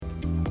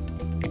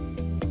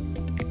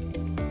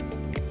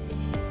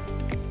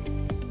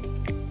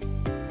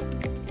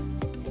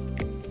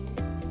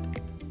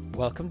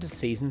Welcome to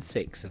Season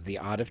 6 of the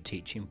Art of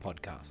Teaching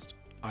podcast.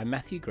 I'm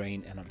Matthew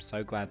Green and I'm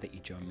so glad that you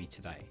joined me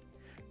today.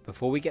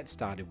 Before we get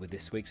started with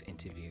this week's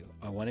interview,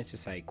 I wanted to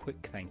say a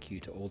quick thank you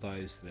to all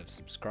those that have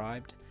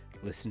subscribed,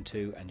 listened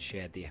to and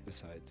shared the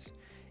episodes.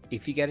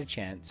 If you get a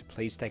chance,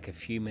 please take a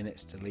few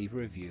minutes to leave a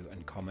review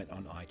and comment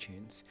on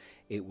iTunes.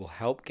 It will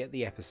help get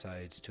the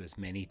episodes to as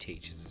many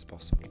teachers as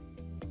possible.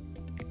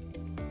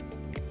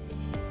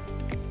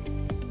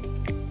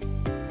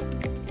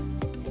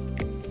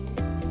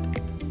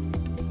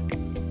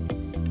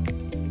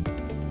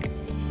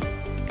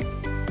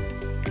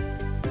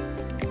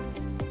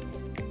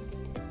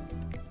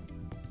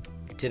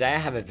 Today I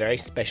have a very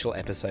special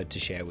episode to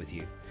share with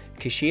you.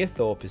 Keishia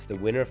Thorpe is the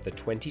winner of the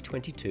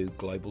 2022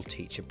 Global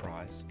Teacher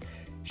Prize.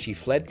 She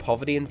fled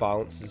poverty and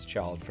violence as a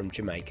child from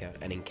Jamaica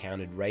and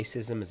encountered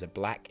racism as a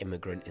black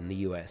immigrant in the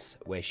US,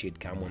 where she had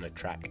come on a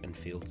track and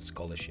field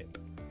scholarship.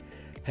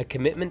 Her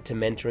commitment to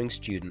mentoring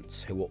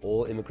students who were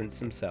all immigrants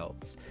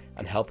themselves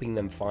and helping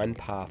them find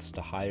paths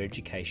to higher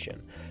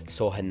education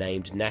saw her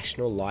named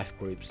National Life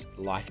Group's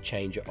Life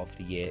Changer of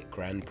the Year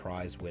Grand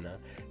Prize winner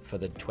for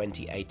the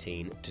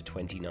 2018 to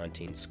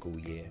 2019 school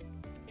year.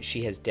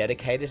 She has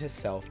dedicated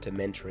herself to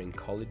mentoring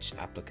college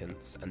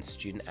applicants and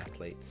student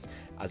athletes,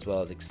 as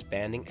well as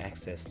expanding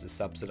access to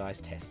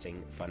subsidized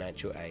testing,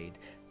 financial aid,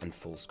 and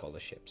full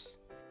scholarships.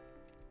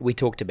 We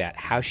talked about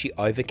how she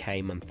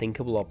overcame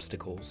unthinkable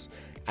obstacles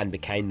and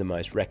became the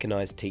most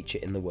recognized teacher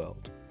in the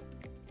world,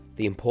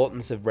 the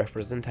importance of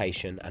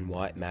representation and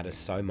why it matters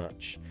so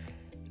much,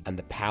 and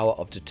the power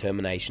of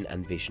determination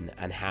and vision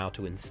and how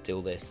to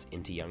instill this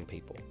into young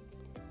people.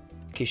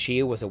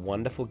 Keishia was a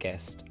wonderful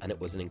guest and it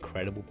was an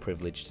incredible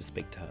privilege to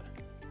speak to her.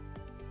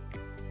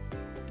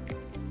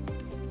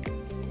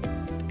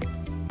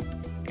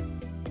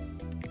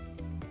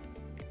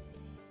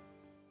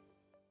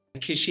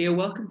 Keishia,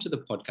 welcome to the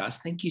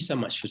podcast. Thank you so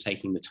much for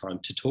taking the time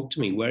to talk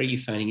to me. Where are you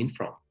phoning in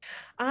from?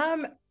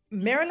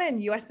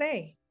 Maryland,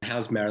 USA.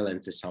 How's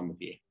Maryland this time of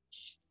year?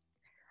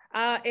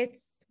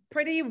 It's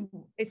pretty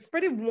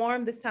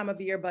warm this time of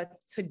year, but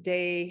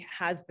today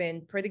has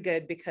been pretty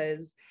good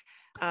because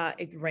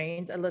it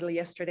rained a little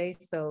yesterday,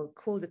 so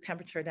cooled the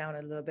temperature down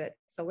a little bit.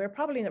 So we're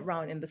probably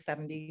around in the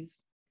 70s.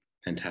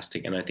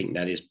 Fantastic. And I think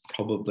that is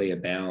probably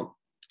about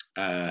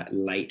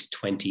late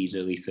 20s,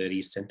 early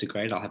 30s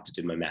centigrade. I'll have to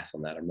do my math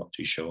on that. I'm not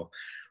too sure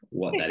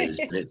what that is,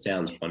 but it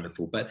sounds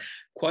wonderful. But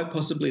quite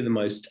possibly the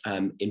most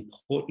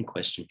important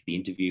question for the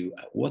interview,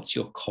 what's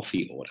your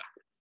coffee order?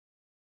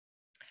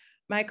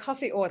 My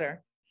coffee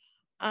order.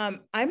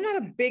 I'm not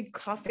a big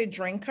coffee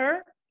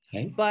drinker,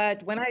 okay,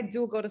 but when I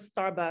do go to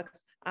Starbucks,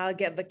 I'll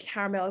get the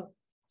caramel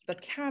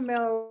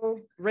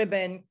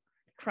ribbon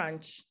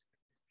crunch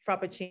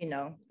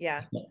frappuccino.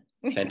 Yeah.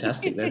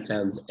 Fantastic.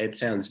 It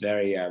sounds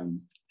very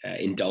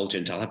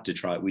indulgent. I'll have to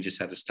try it. We just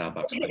had a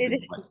Starbucks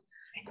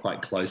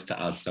quite close to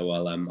us, so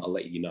I'll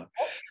let you know.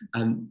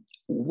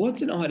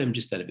 What's an item,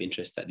 just out of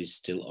interest, that is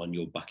still on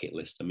your bucket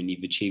list? I mean,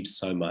 you've achieved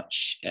so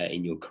much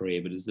in your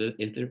career, but is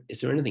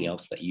there anything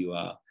else that you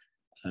are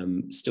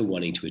still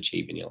wanting to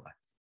achieve in your life?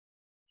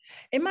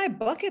 In my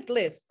bucket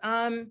list,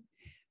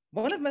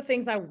 one of the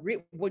things I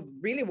would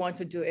really want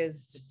to do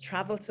is just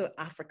travel to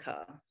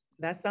Africa.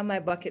 That's on my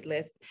bucket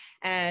list.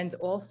 And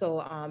also,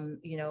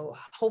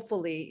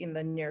 hopefully in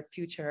the near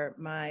future,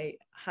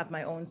 have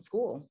my own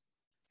school.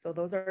 So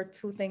those are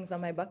two things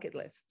on my bucket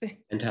list.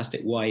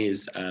 Fantastic. Why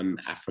is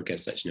Africa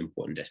such an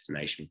important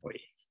destination for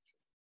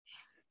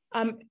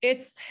you?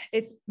 It's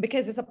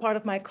because it's a part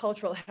of my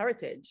cultural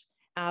heritage.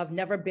 I've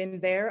never been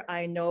there.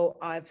 I know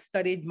I've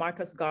studied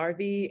Marcus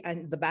Garvey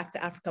and the Back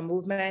to Africa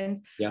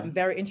movement. Yeah. I'm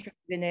very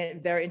interested in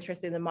it, very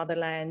interested in the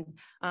motherland.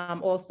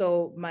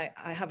 Also,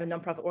 I have a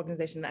nonprofit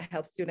organization that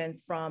helps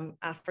students from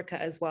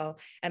Africa as well.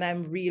 And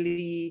I'm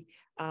really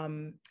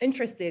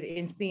interested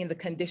in seeing the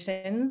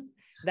conditions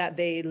that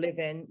they live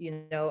in.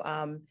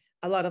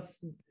 A lot of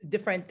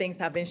different things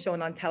have been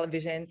shown on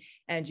television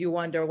and you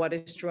wonder what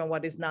is true and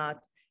what is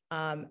not.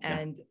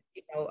 And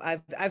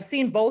I've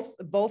seen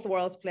both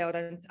worlds play out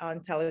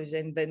on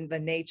television, the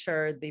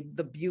nature,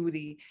 the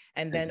beauty,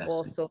 and then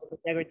also the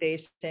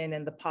degradation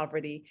and the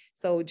poverty.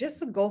 So just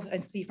to go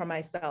and see for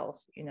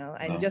myself,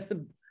 and just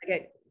to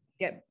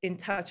get in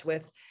touch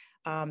with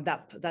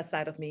that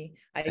side of me.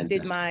 I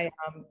did my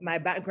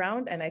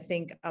background, and I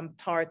think I'm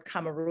part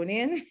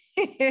Cameroonian.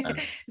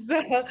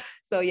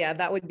 So yeah,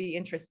 that would be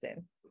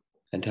interesting.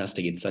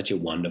 Fantastic! It's such a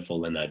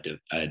wonderful and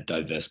a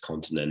diverse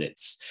continent.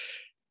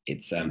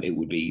 It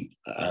would be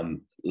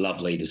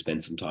lovely to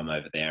spend some time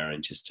over there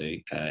and just to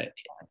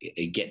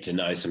get to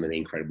know some of the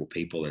incredible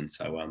people. And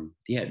so,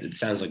 it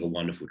sounds like a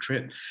wonderful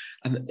trip.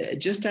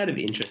 Just out of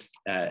interest,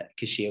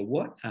 Keishia,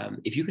 what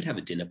if you could have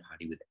a dinner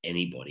party with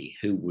anybody,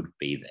 who would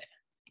be there?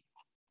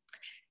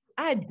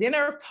 A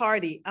dinner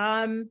party.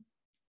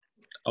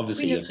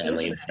 Obviously, Queen your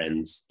family and Elizabeth.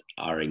 friends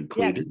are Yeah,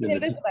 included in Queen the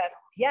book. Elizabeth.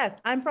 Yes,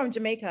 I'm from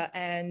Jamaica,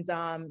 and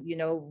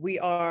we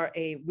were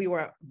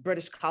a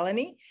British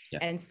colony, Yeah.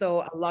 and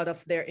so a lot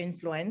of their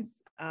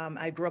influence.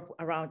 I grew up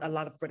around a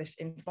lot of British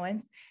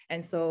influence,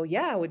 and so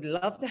yeah, I would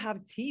love to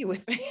have tea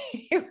with,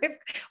 with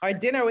or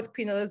dinner with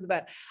Queen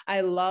Elizabeth.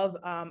 I love.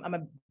 I'm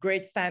a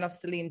great fan of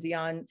Celine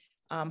Dion.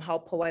 How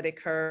poetic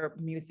her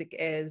music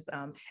is.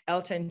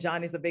 Elton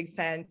John is a big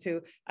fan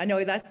too. I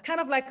know that's kind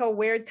of like a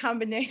weird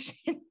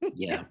combination.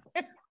 Yeah.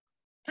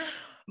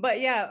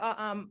 But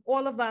yeah,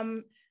 all of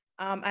them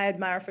I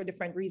admire for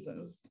different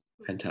reasons.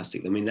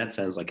 Fantastic. I mean, that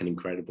sounds like an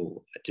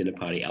incredible dinner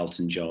party.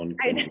 Elton John,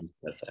 Queen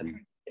Elizabeth, and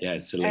yeah,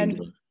 Celine And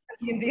Dion.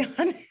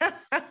 Indian.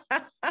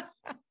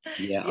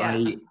 Yeah,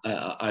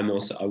 Yeah. I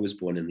was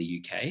born in the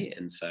UK,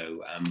 and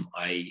so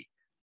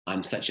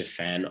I'm such a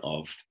fan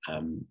of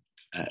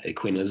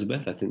Queen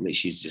Elizabeth. I think that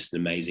she's just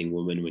an amazing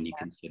woman when you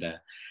consider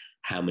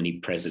how many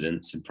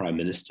presidents and prime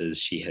ministers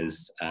she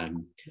has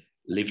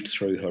lived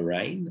through her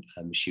reign.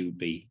 She would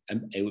be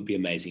it would be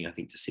amazing, I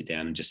think, to sit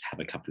down and just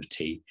have a cup of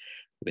tea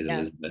with Yes.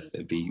 Elizabeth.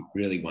 It'd be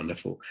really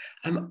wonderful.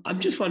 I'm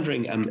just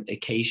wondering,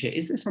 Keishia,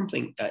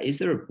 is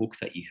there a book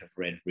that you have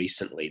read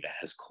recently that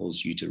has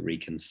caused you to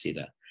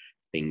reconsider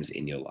things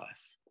in your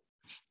life?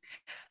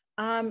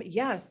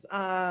 Yes.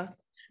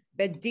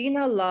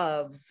 Bedina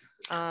Love.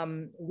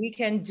 We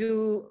Can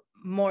Do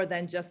More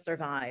Than Just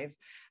Survive.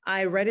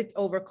 I read it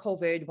over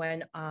COVID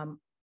when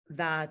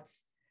that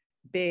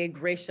big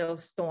racial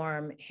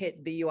storm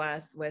hit the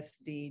US with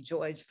the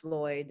George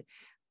Floyd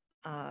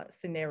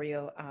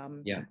scenario.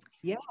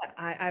 Yeah,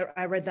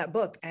 I read that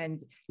book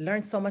and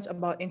learned so much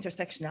about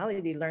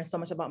intersectionality, learned so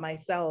much about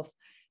myself.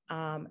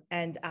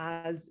 And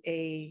as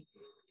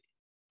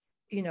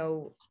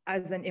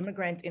as an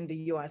immigrant in the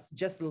US,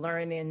 just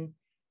learning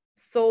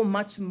so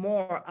much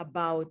more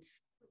about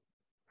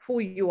who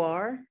you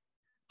are,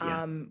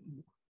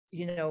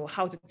 Yeah.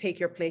 How to take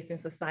your place in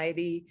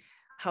society,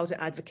 how to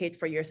advocate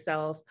for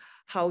yourself,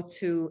 how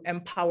to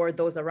empower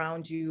those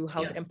around you,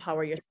 how to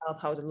empower yourself,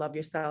 how to love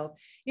yourself.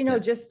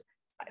 Just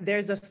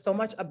there's just so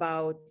much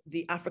about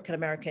the African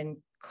American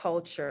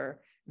culture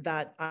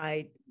that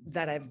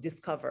I've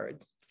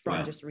discovered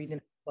from just reading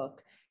the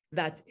book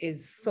that is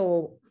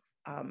so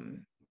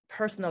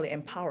personally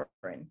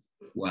empowering.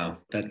 Wow,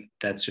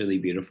 that's really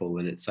beautiful,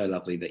 and it's so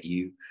lovely that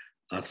you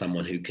are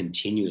someone who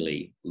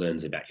continually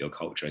learns about your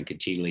culture and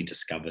continually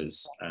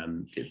discovers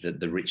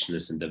the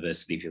richness and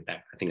diversity of your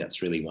background. I think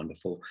that's really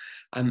wonderful.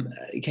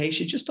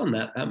 Keishia, just on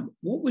that,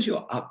 what was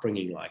your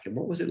upbringing like, and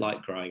what was it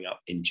like growing up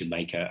in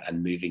Jamaica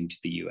and moving to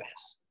the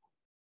US?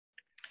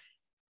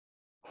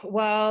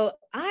 Well,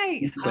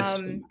 I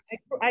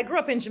grew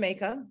up in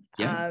Jamaica,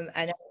 and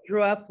I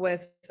grew up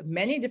with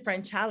many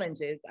different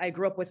challenges. I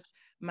grew up with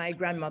my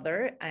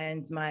grandmother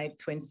and my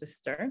twin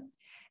sister,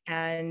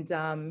 and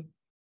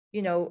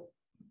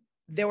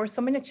there were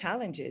so many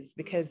challenges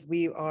because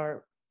we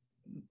are,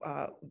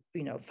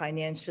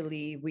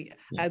 financially,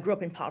 I grew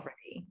up in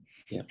poverty,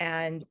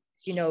 and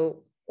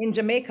in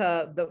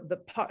Jamaica,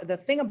 the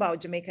thing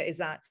about Jamaica is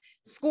that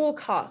school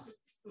costs.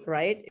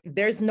 Right?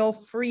 There's no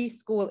free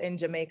school in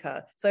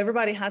Jamaica. So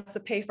everybody has to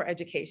pay for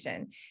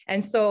education.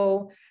 And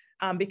so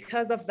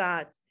because of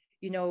that,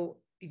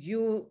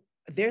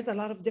 there's a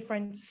lot of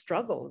different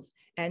struggles.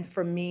 And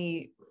for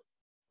me,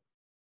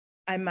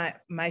 and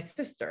my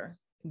sister,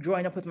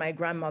 growing up with my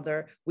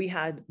grandmother, we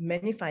had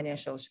many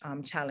financial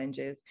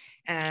challenges.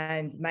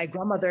 And my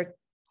grandmother,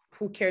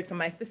 who cared for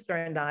my sister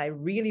and I,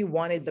 really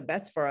wanted the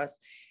best for us.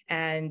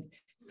 And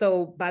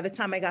so by the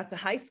time I got to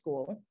high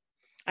school,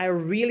 I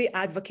really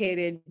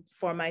advocated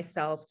for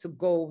myself to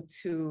go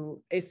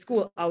to a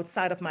school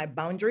outside of my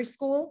boundary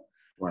school.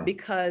 Wow.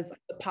 Because of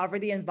the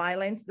poverty and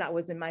violence that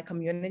was in my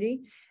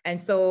community. And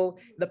so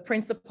the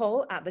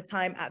principal at the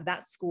time at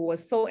that school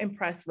was so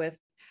impressed with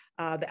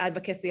the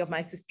advocacy of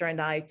my sister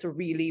and I to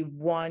really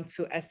want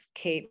to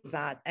escape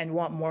that and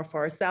want more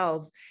for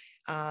ourselves,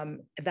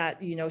 that,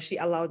 she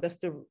allowed us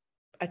to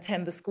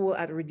attend the school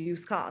at a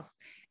reduced cost.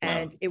 Wow.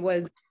 And it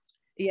was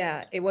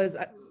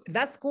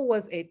that school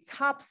was a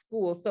top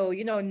school. So,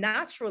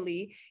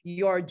 naturally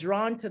you're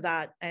drawn to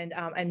that, and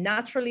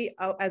naturally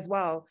as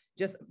well,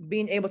 just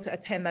being able to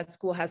attend that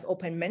school has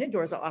opened many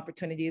doors of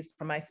opportunities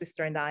for my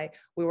sister and I.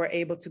 We were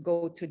able to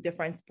go to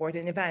different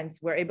sporting events.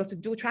 We're able to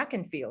do track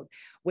and field,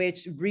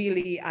 which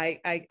really,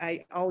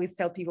 I always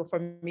tell people, for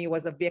me,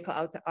 was a vehicle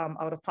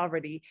out of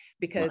poverty,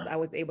 because I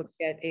was able to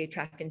get a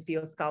track and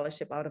field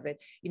scholarship out of it.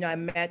 I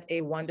met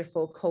a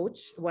wonderful coach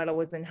while I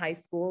was in high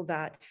school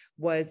that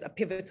was a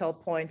pivotal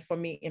point for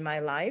me in my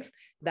life,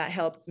 that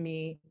helped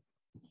me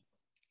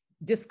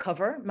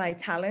discover my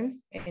talents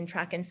in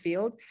track and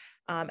field.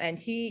 And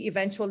he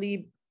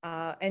eventually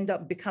ended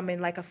up becoming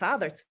like a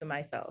father to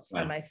myself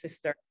and my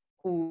sister,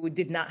 who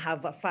did not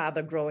have a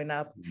father growing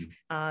up.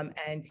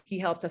 And he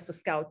helped us to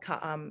scout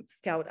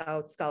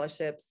out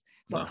scholarships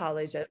for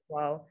college as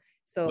well.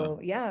 So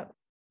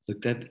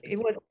Look, it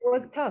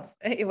was tough.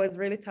 It was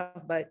really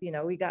tough, but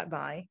we got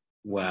by.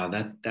 Wow,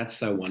 that's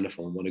so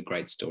wonderful, and what a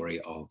great story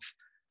of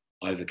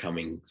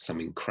overcoming some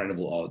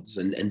incredible odds.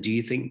 And do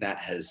you think that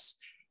has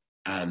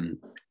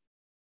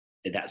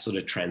that sort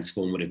of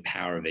transformative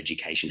power of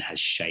education has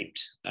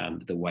shaped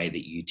the way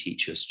that you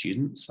teach your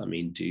students? I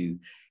mean,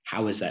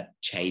 how has that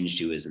changed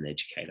you as an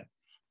educator?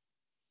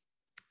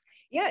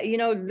 Yeah,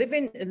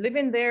 living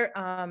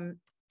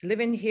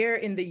here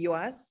in the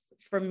US,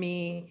 for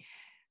me,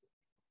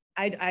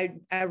 I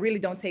really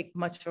don't take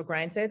much for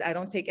granted. I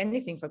don't take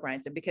anything for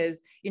granted because,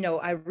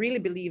 I really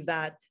believe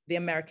that the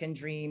American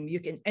dream,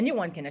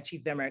 anyone can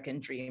achieve the American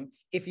dream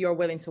if you're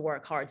willing to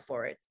work hard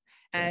for it.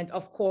 And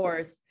of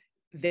course,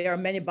 there are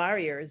many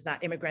barriers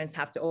that immigrants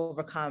have to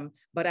overcome,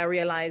 but I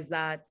realize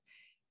that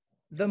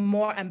the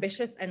more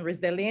ambitious and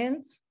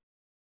resilient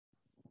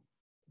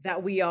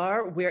that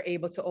we're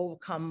able to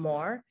overcome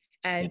more.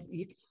 And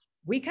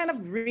we kind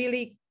of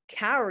really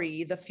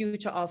carry the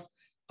future of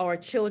our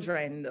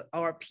children,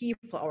 our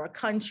people, our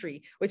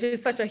country, which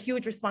is such a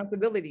huge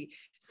responsibility.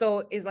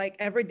 So it's like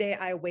every day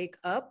I wake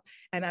up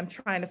and I'm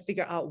trying to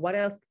figure out what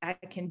else I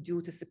can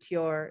do to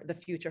secure the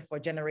future for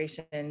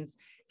generations,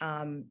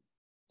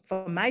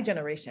 for my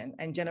generation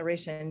and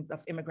generations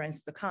of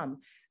immigrants to come.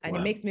 And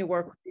It makes me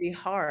work really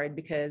hard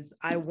because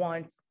I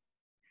want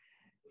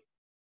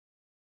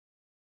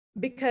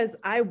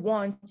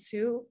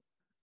to,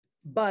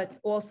 but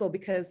also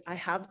because I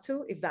have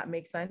to, if that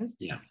makes sense.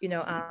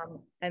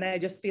 And I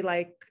just feel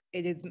like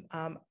it is,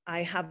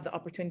 I have the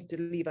opportunity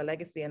to leave a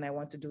legacy and I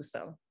want to do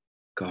so.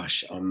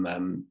 Gosh,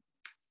 I'm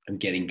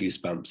getting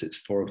goosebumps.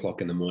 It's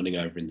 4:00 in the morning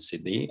over in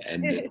Sydney,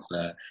 and it's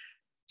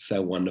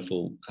so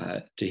wonderful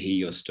to hear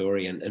your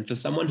story. And for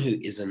someone who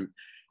isn't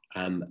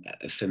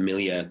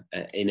familiar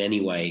in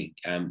any way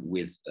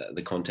with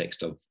the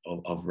context of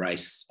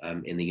race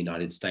in the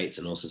United States,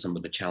 and also some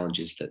of the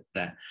challenges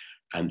that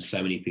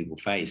so many people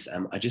face,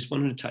 I just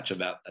wanted to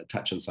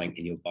touch on something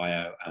in your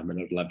bio, and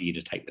I'd love you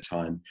to take the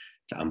time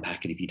to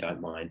unpack it if you don't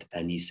mind.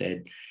 And you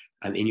said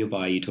in your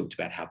bio, you talked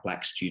about how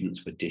Black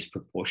students were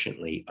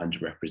disproportionately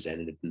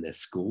underrepresented in their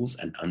schools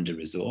and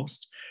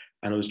under-resourced.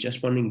 And I was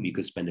just wondering if you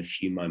could spend a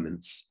few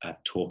moments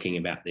talking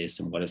about this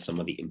and what are some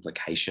of the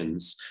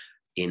implications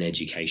in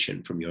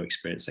education from your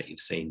experience that you've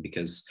seen,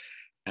 because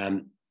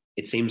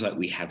it seems like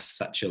we have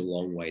such a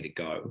long way to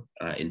go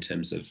in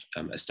terms of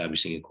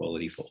establishing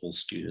equality for all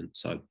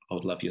students. So I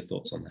would love your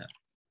thoughts on that.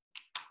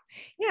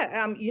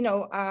 Yeah,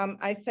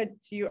 I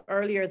said to you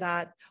earlier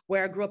that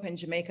where I grew up in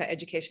Jamaica,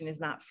 education is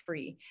not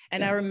free.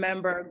 And I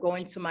remember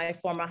going to my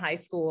former high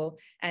school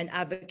and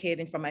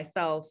advocating for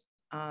myself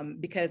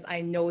because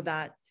I know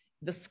that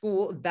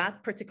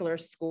that particular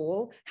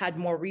school had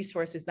more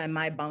resources than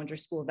my boundary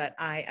school that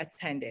I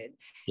attended.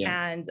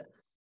 And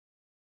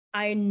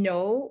I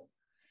know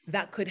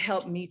that could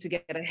help me to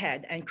get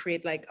ahead and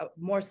create like a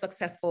more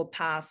successful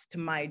path to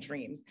my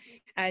dreams.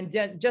 And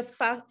just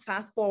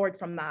fast forward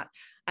from that,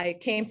 I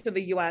came to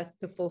the US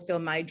to fulfill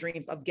my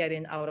dreams of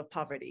getting out of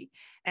poverty.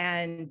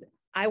 And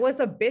I was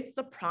a bit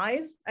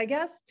surprised, I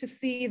guess, to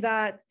see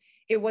that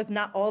it was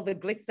not all the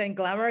glitz and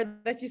glamour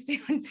that you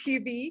see on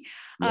TV.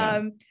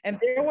 And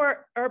there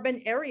were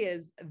urban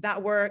areas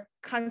that were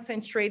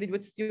concentrated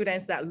with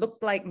students that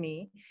looked like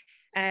me.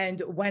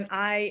 And when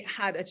I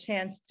had a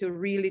chance to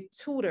really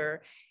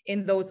tutor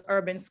in those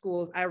urban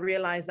schools, I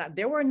realized that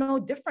they were no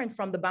different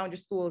from the boundary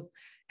schools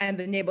and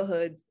the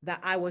neighborhoods that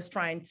I was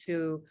trying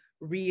to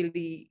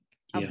really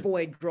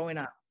avoid growing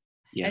up.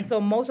 And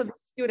so most of the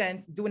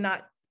students do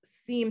not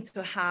seem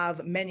to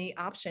have many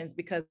options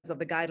because of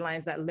the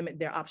guidelines that limit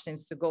their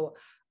options to go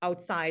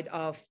outside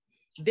of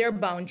their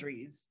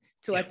boundaries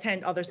to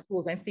attend other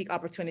schools and seek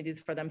opportunities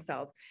for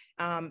themselves.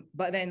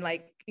 But then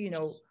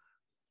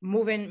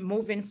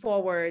moving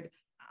forward,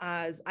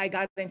 as I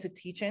got into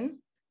teaching,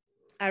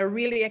 I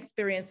really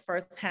experienced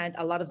firsthand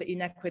a lot of the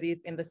inequities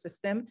in the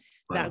system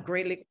that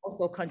greatly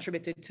also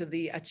contributed to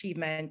the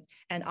achievement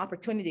and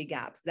opportunity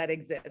gaps that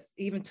exist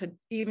even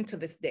to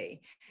this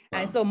day.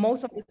 And so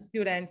most of the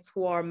students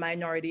who are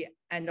minority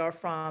and are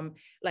from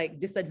like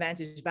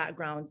disadvantaged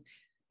backgrounds,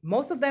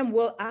 most of them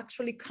will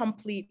actually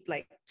complete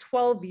like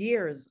 12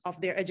 years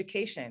of their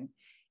education,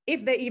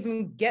 if they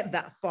even get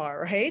that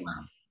far, right?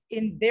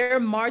 In their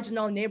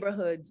marginal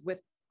neighborhoods with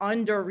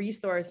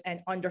under-resourced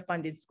and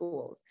underfunded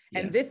schools.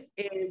 And this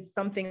is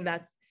something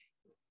that's,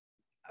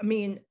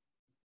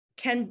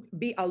 can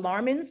be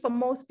alarming for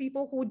most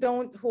people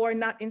who are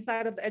not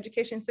inside of the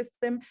education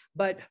system,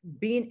 but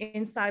being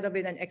inside of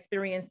it and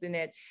experiencing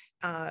it,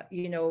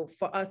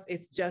 for us,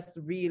 it's just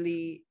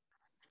really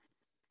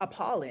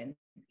appalling,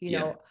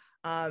 It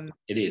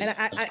is. And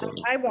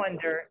I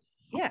wonder,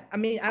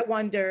 I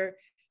wonder,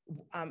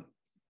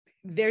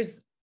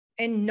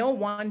 and no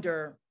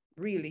wonder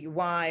really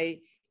why,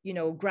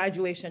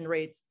 graduation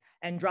rates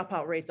and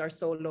dropout rates are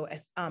so low.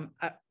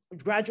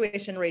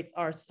 Graduation rates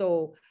are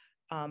so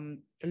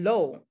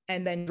low,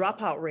 and then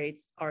dropout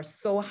rates are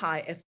so high,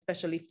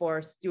 especially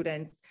for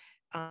students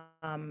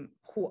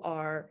who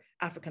are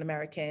African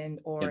American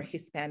or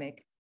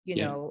Hispanic.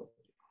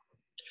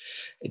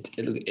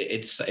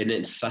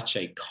 It's such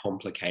a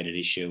complicated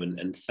issue,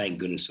 and thank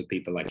goodness for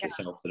people like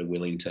yourself that are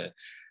willing to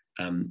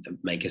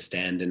make a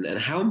stand. And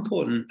how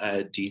important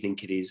do you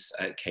think it is,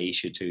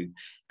 Keishia, to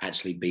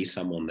actually be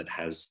someone that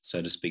has,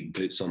 so to speak,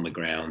 boots on the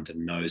ground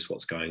and knows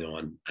what's going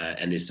on,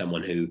 and is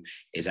someone who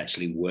is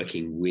actually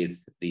working with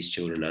these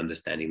children,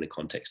 understanding the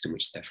context in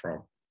which they're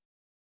from?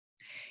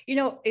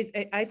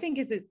 I think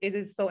it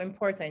is so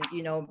important.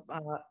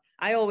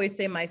 I always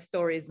say my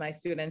stories, my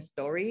students'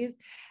 stories.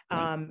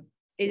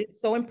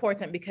 It's so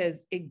important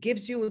because it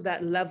gives you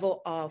that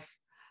level of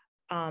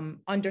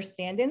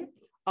understanding,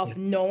 of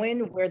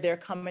knowing where they're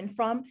coming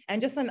from,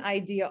 and just an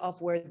idea of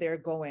where they're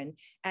going,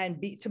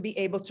 and to be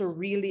able to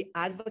really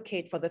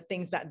advocate for the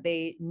things that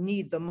they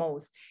need the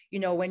most.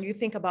 When you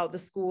think about the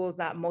schools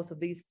that most of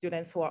these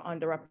students who are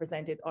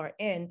underrepresented are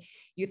in,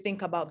 you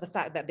think about the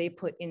fact that they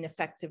put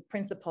ineffective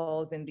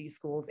principals in these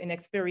schools,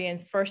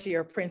 inexperienced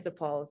first-year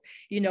principals.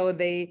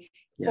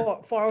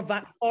 For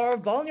a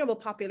vulnerable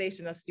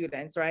population of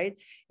students, right?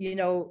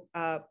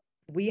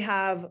 We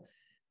have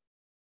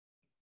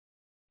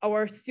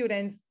our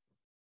students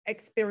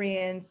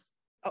experience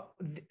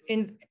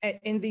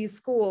in these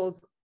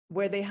schools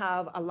where they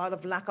have a lot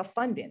of lack of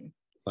funding.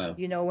 Wow.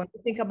 When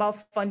we think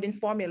about funding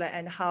formula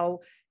and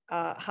how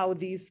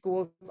these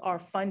schools are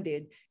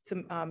funded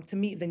to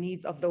meet the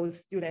needs of those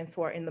students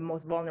who are in the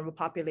most vulnerable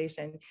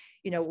population,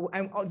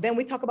 and then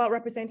we talk about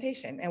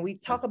representation, and we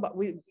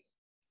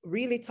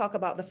really talk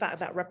about the fact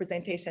that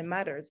representation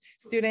matters.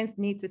 Students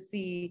need to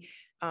see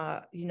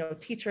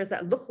teachers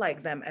that look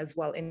like them as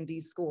well in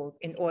these schools.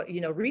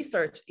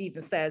 Research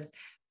even says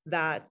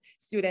that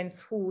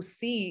students who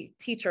see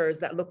teachers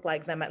that look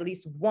like them at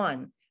least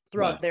one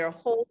throughout their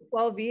whole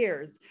 12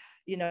 years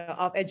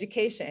of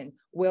education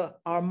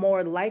are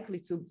more likely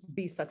to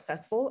be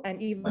successful,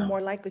 and even more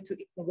likely to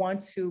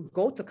want to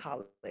go to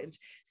college.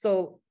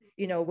 So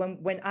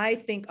when I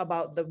think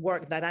about the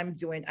work that I'm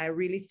doing, I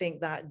really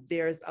think that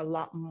there's a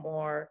lot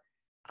more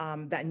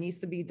that needs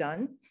to be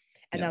done,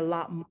 and a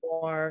lot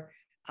more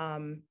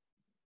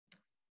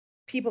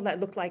people that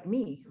look like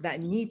me that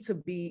need to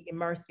be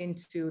immersed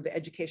into the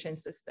education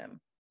system.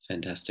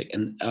 Fantastic.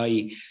 And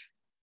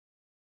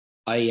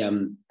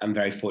I'm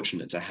very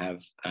fortunate to have,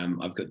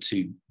 I've got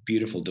two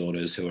beautiful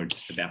daughters who are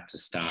just about to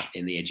start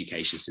in the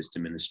education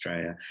system in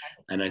Australia.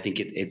 And I think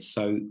it's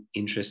so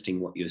interesting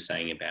what you're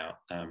saying about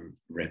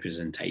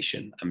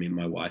representation. I mean,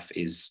 my wife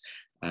is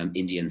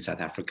Indian,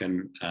 South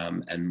African,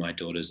 and my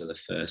daughters are the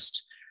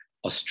first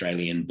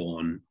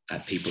Australian-born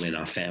people in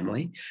our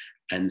family.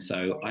 And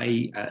so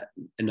I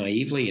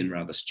naively and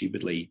rather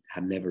stupidly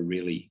had never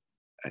really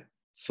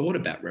thought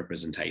about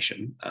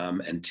representation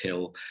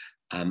until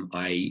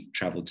I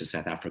traveled to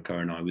South Africa,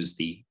 and I was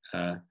the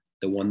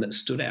one that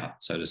stood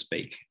out, so to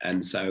speak.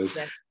 And so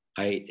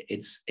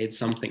it's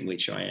something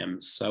which I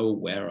am so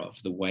aware of,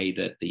 the way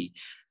that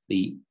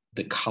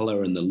the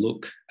color and the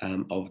look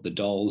of the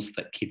dolls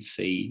that kids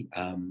see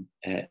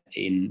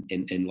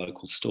in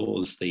local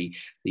stores, the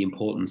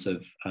importance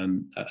of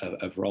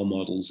role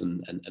models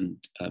and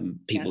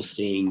people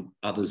seeing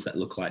others that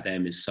look like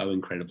them is so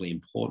incredibly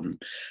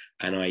important.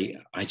 And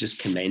I just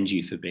commend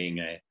you for being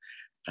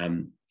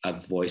a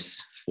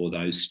voice for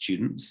those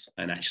students,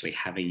 and actually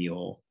having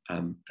your,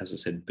 as I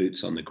said,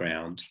 boots on the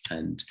ground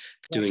and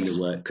doing the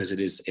work, because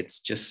it's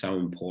just so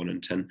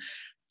important. And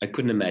I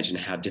couldn't imagine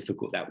how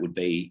difficult that would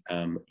be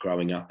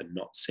growing up and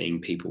not seeing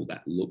people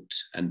that looked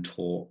and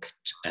talked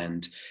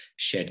and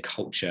shared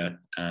culture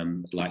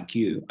like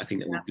you. I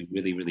think that would be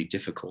really, really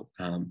difficult.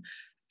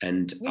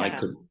 And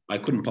I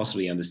couldn't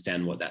possibly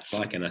understand what that's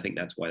like. And I think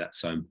that's why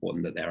that's so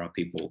important, that there are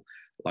people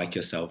like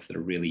yourself that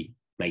are really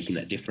making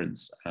that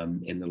difference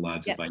in the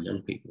lives of our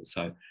young people.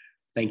 So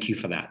thank you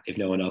for that. If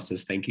no one else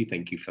says thank you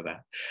for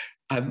that.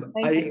 I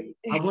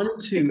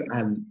wanted to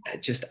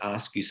just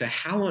ask you, so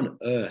how on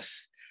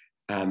earth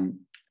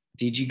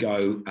did you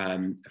go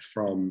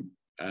from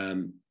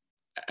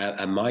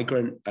a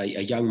migrant, a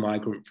young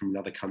migrant from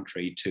another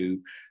country, to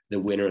the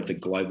winner of the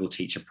Global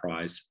Teacher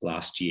Prize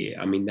last year?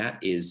 I mean, that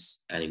is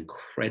an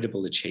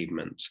incredible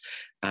achievement.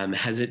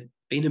 Has it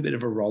been a bit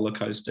of a roller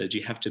coaster? Do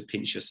you have to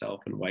pinch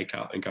yourself and wake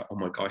up and go, oh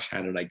my gosh,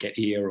 how did I get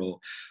here? Or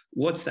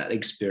what's that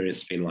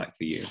experience been like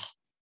for you?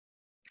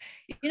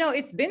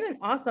 It's been an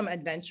awesome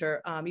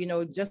adventure,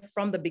 just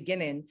from the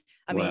beginning.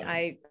 I mean,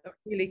 I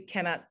really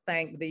cannot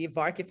thank the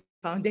Varkey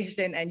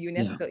Foundation and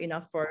UNESCO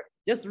enough for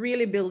just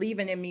really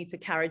believing in me to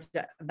carry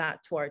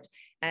that torch.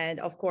 And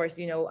of course,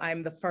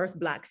 I'm the first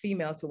Black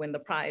female to win the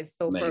prize.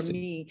 So for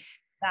me,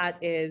 that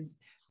is,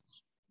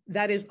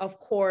 of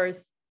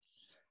course,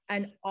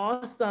 an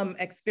awesome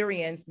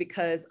experience,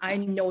 because I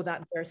know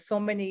that there's so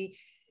many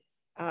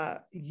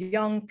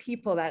young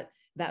people that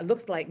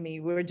looks like me.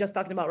 We were just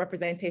talking about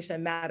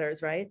representation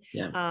matters, right?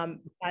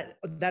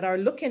 That are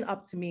looking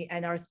up to me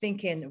and are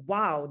thinking,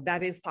 wow,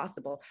 that is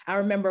possible. I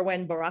remember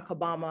when Barack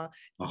Obama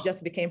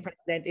just became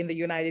president in the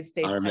United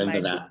States. I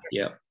remember that.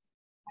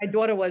 My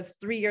daughter was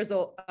 3 years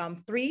old,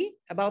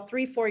 about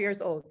 4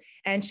 years old.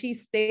 And she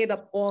stayed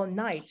up all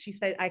night. She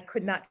said,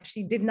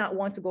 she did not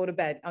want to go to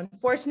bed.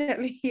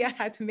 Unfortunately, I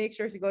had to make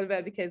sure she go to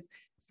bed because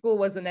school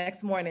was the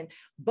next morning.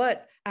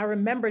 But I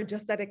remember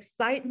just that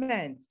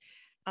excitement.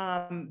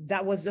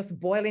 that was just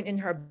boiling in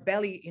her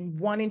belly in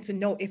wanting to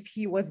know if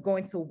he was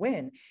going to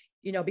win,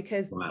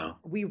 because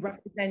we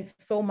represent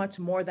so much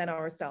more than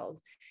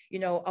ourselves.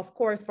 Of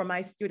course, for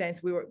my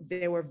students,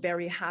 they were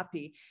very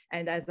happy.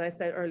 And as I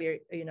said earlier,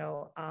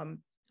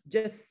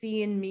 just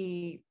seeing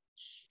me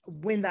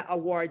win that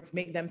awards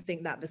make them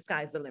think that the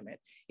sky's the limit.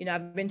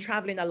 I've been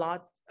traveling a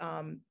lot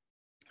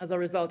as a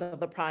result of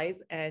the prize.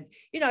 And,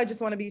 I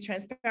just want to be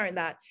transparent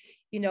that,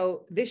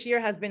 this year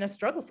has been a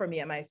struggle for me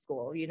at my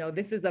school.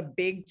 This is a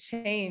big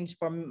change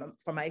for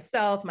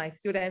myself, my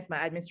students, my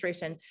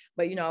administration.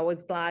 But, I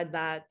was glad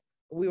that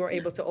we were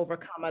able to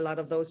overcome a lot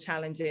of those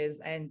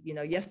challenges. And,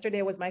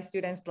 yesterday was my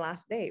students'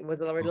 last day. It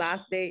was our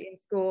last day in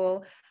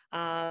school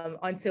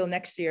until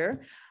next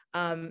year.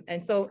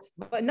 And so,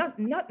 but not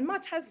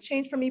much has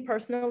changed for me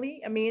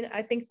personally. I mean,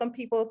 I think some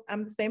people,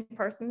 I'm the same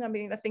person. I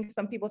mean, I think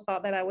some people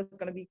thought that I was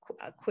going to be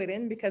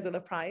quitting because of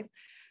the prize,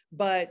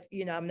 but,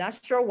 I'm not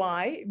sure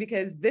why,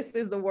 because this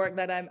is the work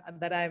that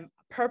I'm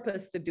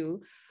purposed to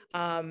do.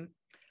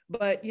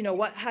 But,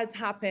 what has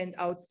happened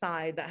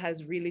outside that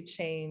has really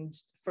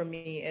changed for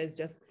me is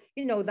just,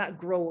 that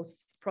growth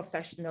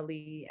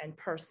professionally and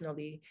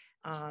personally.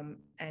 And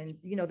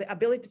the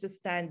ability to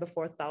stand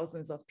before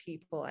thousands of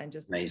people and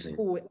just Amazing.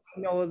 Who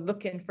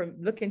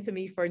looking to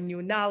me for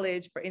new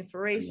knowledge, for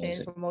inspiration,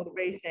 amazing, for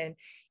motivation.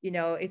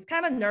 It's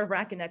kind of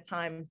nerve-wracking at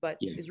times, but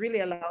it's really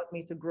allowed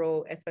me to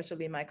grow,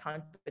 especially in my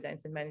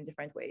confidence in many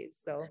different ways.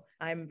 So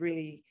I'm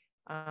really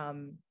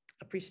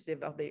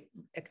appreciative of the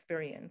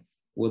experience.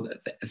 Well,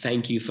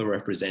 thank you for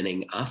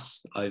representing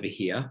us over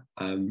here,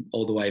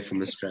 all the way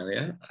from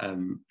Australia.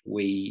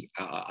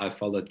 I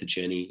followed the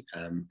journey,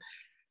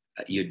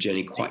 your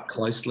journey quite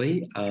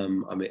closely.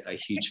 I'm a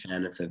huge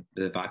fan of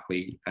the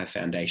Barclay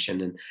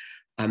Foundation.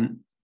 And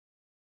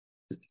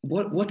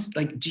what's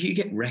like, do you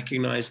get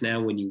recognized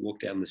now when you walk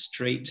down the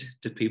street?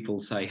 Do people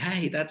say,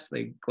 hey, that's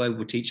the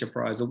Global Teacher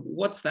Prize? Or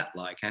what's that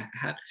like?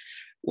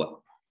 What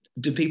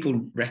do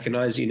people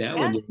recognize you now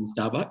when you're in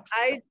Starbucks?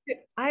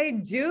 I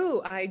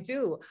do.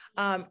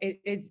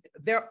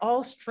 They're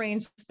all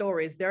strange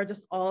stories. They're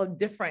just all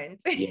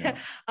different. Yeah.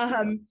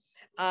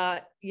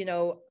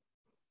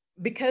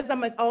 Because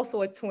I'm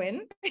also a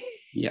twin.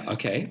 Yeah.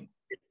 Okay.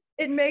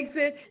 It makes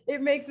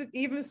it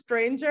even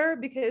stranger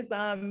because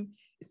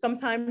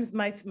sometimes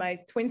my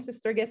twin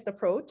sister gets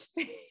approached.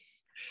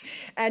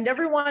 And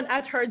everyone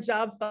at her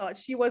job thought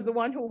she was the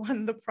one who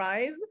won the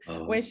prize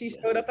when she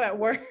showed up at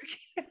work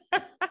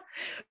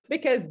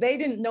because they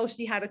didn't know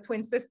she had a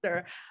twin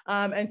sister.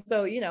 And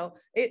so,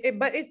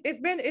 but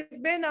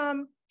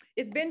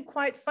it's been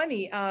quite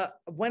funny.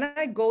 When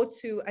I go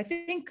to, I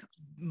think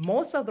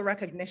most of the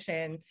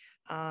recognition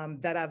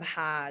that I've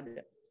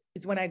had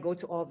is when I go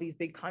to all these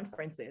big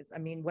conferences. I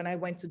mean, when I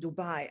went to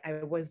Dubai,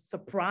 I was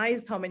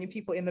surprised how many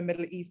people in the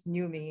Middle East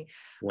knew me.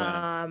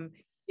 Wow.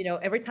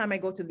 Every time I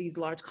go to these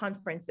large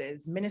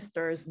conferences,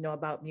 ministers know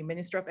about me,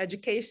 Minister of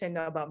Education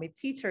know about me,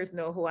 teachers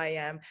know who I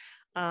am.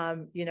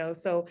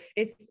 So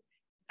it's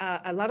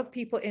a lot of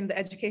people in the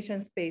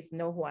education space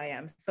know who I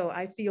am. So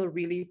I feel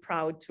really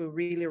proud to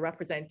really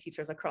represent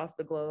teachers across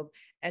the globe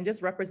and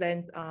just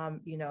represent,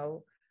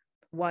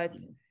 what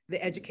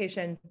the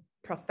education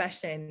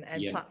profession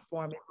and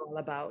platform is all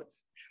about.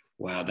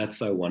 Wow, that's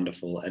so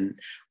wonderful. And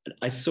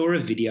I saw a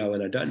video,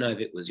 and I don't know if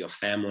it was your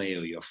family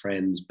or your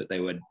friends, but they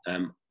were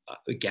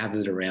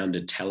gathered around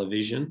a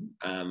television,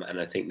 and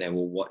I think they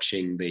were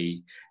watching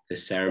the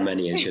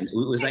ceremony. Yes.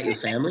 Was that your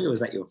family or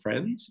was that your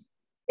friends?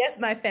 Yes,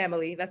 my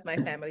family. That's my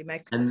family, my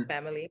close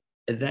family.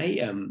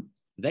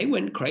 They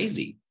went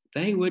crazy.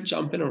 They were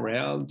jumping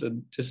around,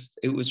 and just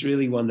it was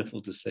really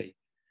wonderful to see.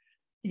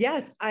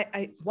 Yes,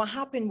 what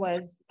happened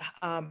was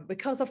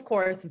because of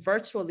course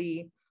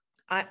virtually,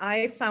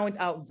 I found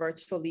out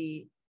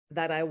virtually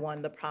that I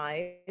won the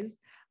prize.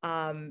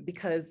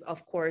 Because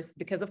of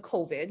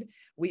COVID,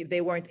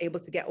 they weren't able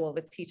to get all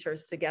the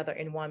teachers together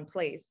in one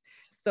place.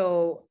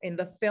 So in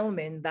the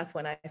filming, that's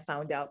when I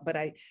found out,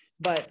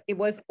 but it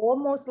was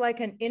almost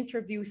like an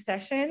interview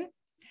session.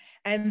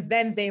 And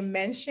then they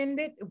mentioned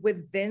it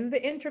within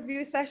the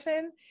interview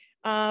session,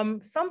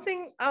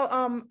 something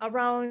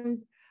around,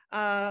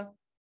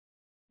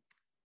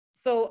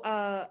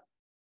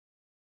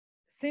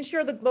 since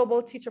you're the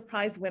Global Teacher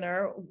Prize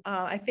winner,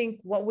 I think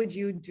what would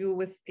you do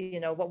with,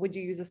 what would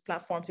you use this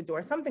platform to do,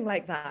 or something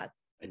like that?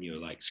 And you were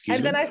like, excuse me?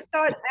 And then I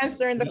started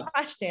answering the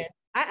question.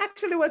 I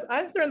actually was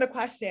answering the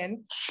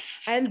question,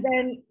 and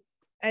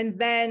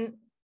then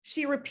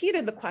she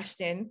repeated the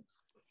question.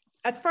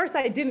 At first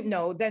I didn't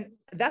know, then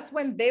that's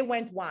when they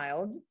went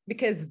wild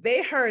because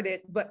they heard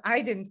it, but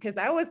I didn't, because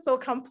I was so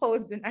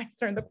composed in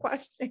answering the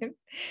question.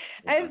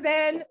 And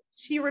then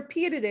she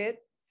repeated it.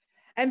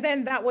 And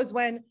then that was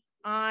when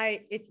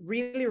it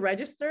really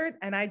registered,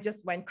 and I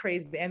just went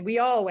crazy, and we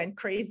all went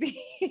crazy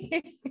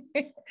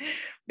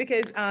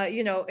because,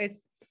 it's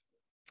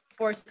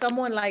for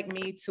someone like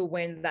me to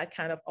win that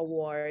kind of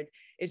award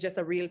is just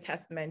a real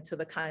testament to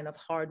the kind of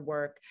hard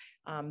work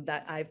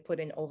that I've put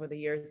in over the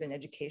years in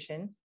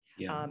education.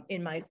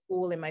 in my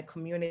school, in my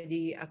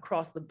community,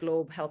 across the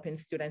globe, helping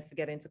students to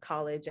get into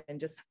college and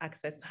just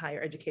access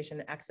higher education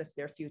and access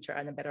their future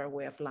and a better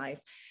way of life.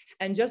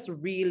 And just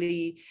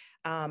really,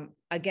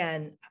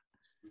 again,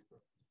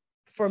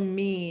 for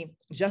me,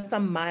 just a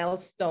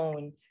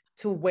milestone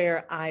to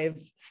where I've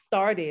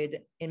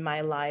started in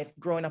my life,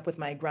 growing up with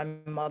my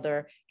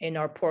grandmother in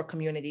our poor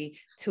community,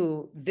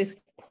 to this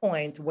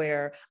point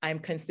where I'm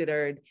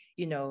considered,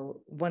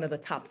 one of the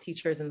top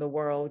teachers in the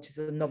world, which is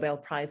a Nobel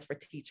Prize for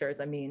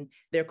teachers. I mean,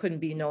 there couldn't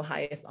be no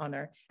highest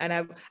honor.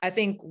 And I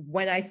think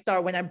when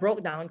I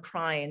broke down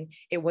crying,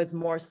 it was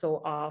more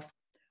so of,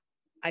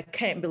 I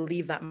can't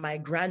believe that my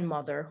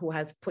grandmother, who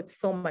has put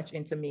so much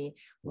into me,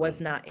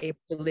 was not able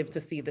to live to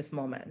see this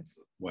moment.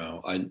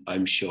 Well,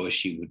 I'm sure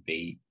she would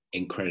be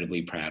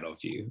incredibly proud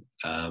of you.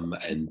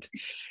 And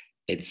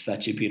it's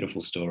such a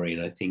beautiful story.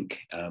 And I think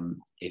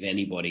if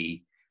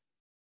anybody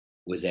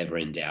was ever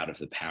in doubt of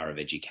the power of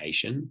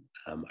education,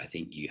 I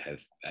think you have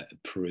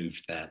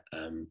proved that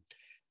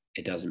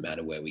it doesn't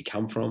matter where we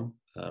come from,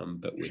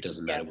 but it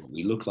doesn't matter what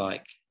we look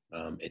like.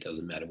 It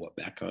doesn't matter what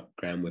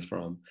background we're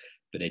from,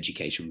 but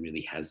education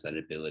really has that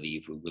ability,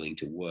 if we're willing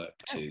to work,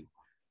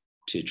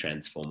 to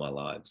transform our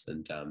lives.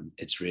 And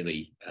it's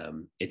really,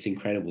 it's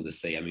incredible to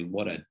see. I mean,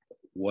 what a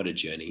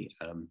journey.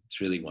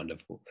 It's really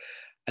wonderful.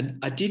 And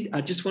I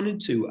just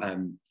wanted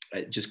to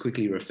just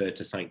quickly refer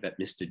to something that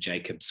Mr.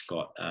 Jacob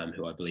Scott,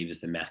 who I believe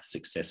is the math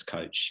success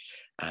coach,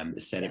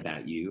 said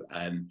about you.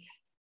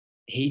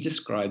 He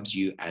describes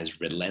you as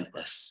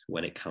relentless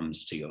when it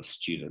comes to your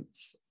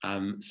students.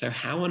 So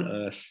how on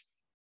earth,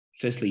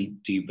 firstly,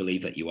 do you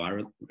believe that you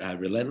are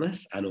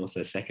relentless? And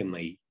also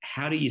secondly,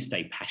 how do you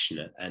stay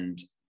passionate?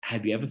 And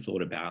have you ever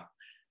thought about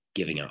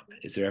giving up?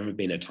 Has there ever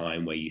been a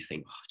time where you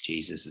think, oh,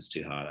 geez, this is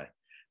too hard, I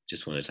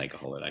just want to take a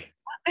holiday?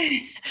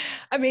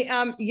 I mean,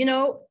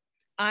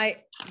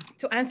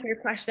 to answer your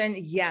question,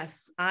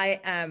 yes, I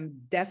am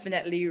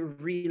definitely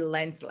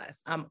relentless.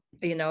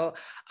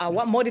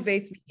 What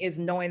motivates me is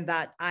knowing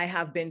that I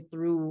have been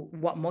through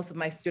what most of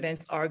my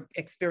students are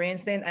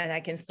experiencing, and I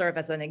can serve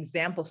as an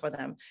example for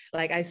them.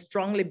 Like, I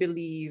strongly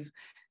believe,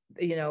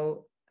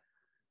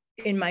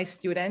 in my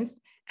students,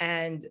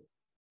 and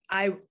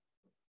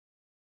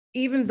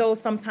even though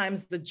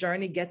sometimes the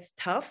journey gets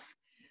tough,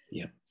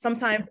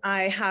 sometimes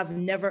I've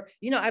never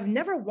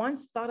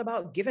once thought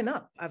about giving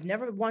up. I've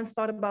never once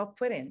thought about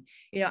quitting.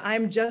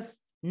 I'm just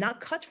not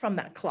cut from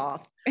that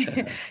cloth.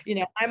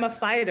 I'm a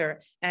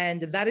fighter.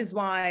 And that is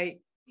why,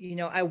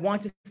 I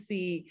want to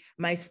see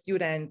my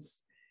students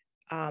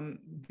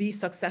be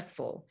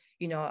successful.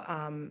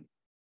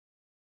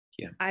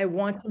 I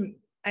want to,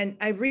 and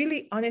I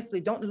really honestly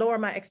don't lower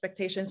my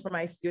expectations for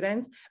my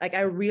students. Like,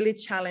 I really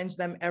challenge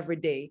them every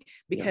day,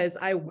 because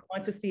I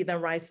want to see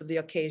them rise to the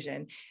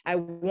occasion. I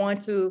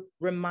want to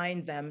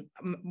remind them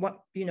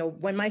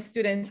when my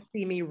students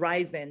see me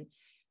rising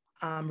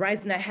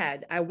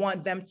ahead, I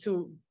want them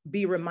to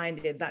be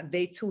reminded that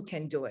they too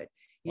can do it.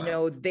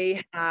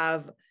 They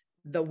have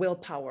the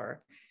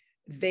willpower.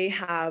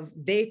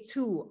 They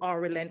too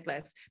are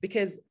relentless,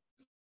 because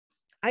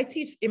I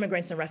teach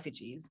immigrants and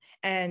refugees.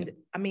 And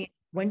I mean,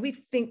 when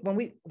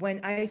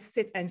I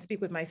sit and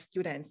speak with my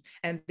students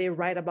and they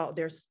write about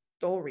their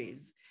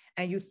stories,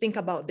 and you think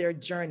about their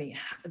journey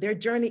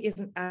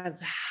isn't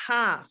as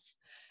half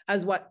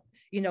as what,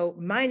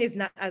 mine is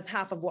not as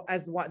half of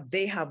what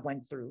they have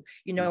went through,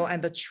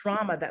 and the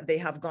trauma that they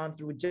have gone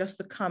through just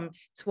to come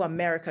to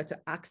America to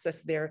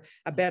access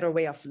a better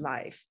way of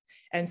life.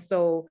 And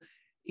so,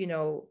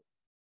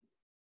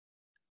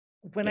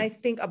 when I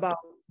think about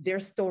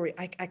their story,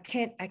 I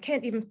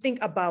can't even think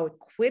about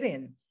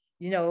quitting.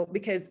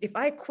 Because if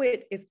I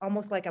quit, it's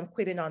almost like I'm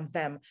quitting on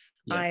them.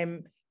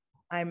 I'm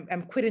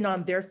quitting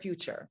on their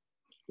future.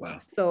 Wow.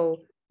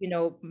 So,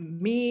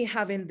 me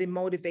having the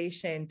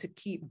motivation to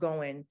keep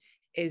going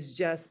is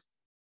just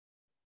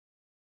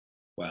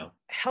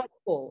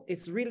helpful.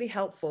 It's really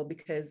helpful,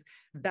 because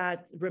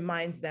that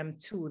reminds them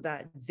too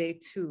that they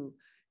too,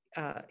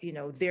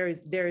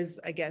 there's,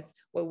 I guess,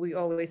 what we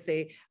always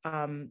say,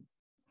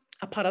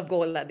 a pot of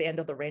gold at the end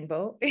of the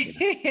rainbow,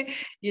 and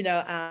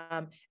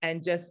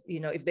just,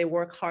 if they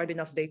work hard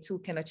enough, they too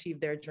can achieve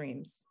their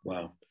dreams.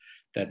 Wow.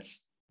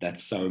 That's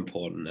so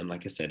important. And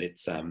like I said,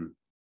 it's,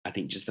 I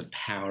think just the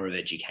power of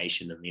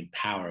education and the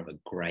power of a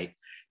great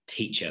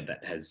teacher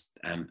that has,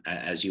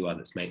 as you are,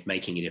 that's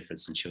making a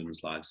difference in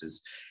children's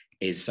lives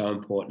is so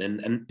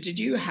important. And did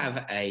you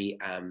have a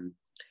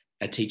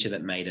teacher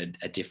that made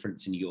a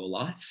difference in your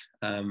life?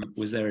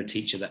 Was there a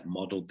teacher that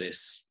modeled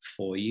this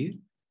for you?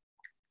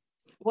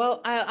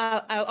 Well,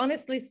 I'll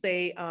honestly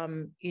say,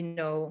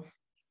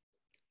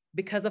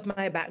 because of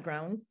my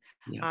background,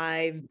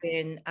 I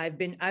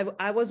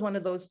was one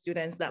of those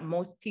students that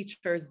most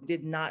teachers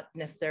did not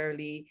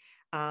necessarily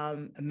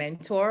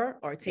mentor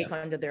or take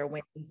under their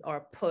wings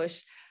or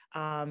push,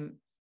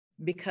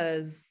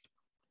 because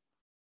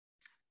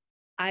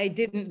I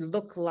didn't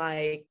look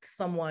like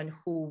someone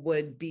who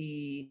would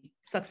be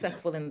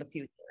successful in the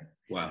future.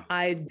 Wow.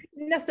 I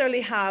didn't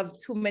necessarily have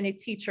too many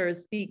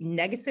teachers speak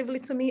negatively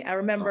to me. I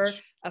remember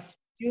a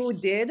few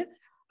did,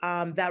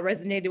 that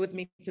resonated with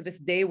me to this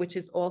day, which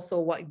is also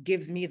what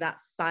gives me that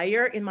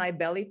fire in my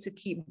belly to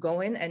keep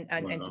going and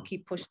to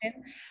keep pushing.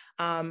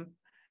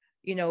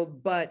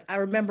 But I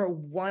remember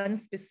one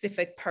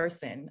specific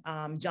person,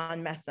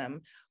 John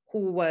Messam,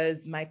 who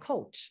was my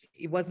coach.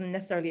 He wasn't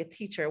necessarily a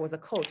teacher, it was a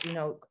coach.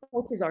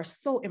 Coaches are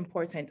so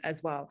important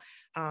as well,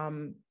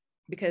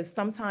 because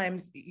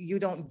sometimes you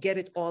don't get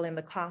it all in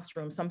the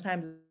classroom.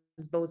 Sometimes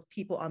those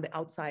people on the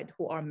outside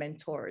who are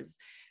mentors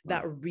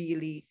that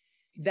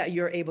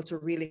you're able to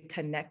really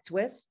connect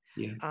with,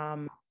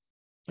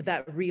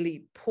 that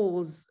really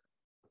pull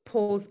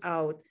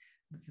out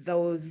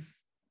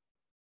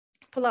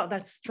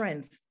that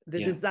strength,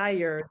 the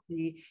desire,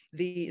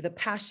 the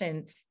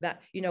passion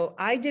that,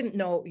 I didn't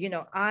know,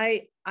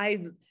 I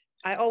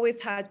always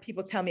had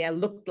people tell me I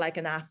looked like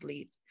an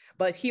athlete,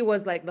 but he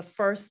was like the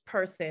first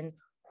person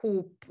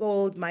who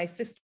pulled my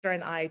sister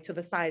and I to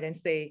the side and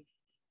say,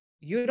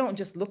 you don't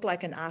just look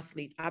like an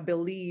athlete. I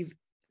believe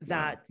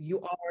that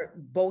you are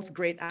both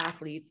great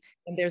athletes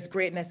and there's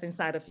greatness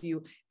inside of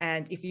you.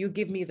 And if you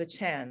give me the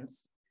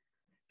chance,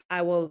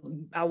 I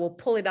will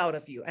pull it out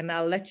of you and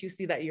I'll let you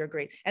see that you're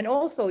great. And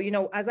also,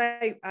 as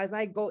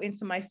I go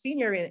into my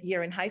senior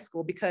year in high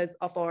school, because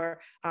of our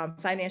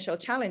financial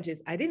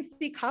challenges, I didn't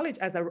see college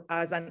as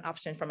an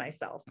option for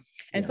myself.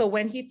 And so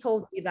when he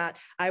told me that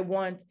I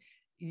want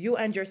you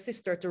and your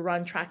sister to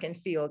run track and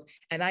field,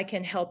 and I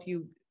can help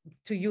you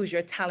to use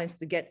your talents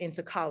to get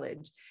into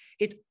college,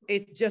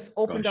 it just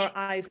opened our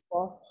eyes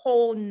for a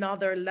whole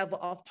nother level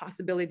of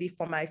possibility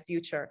for my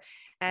future.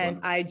 And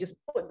I just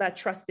put that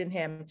trust in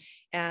him.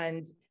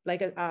 And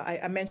like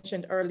I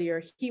mentioned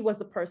earlier, he was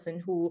the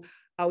person who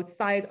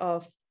outside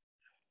of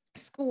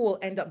school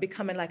ended up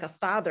becoming like a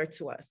father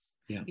to us.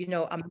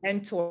 A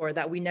mentor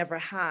that we never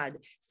had,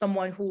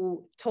 someone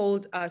who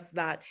told us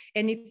that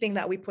anything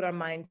that we put our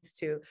minds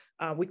to,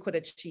 we could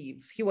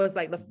achieve. He was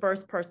like the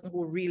first person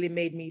who really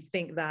made me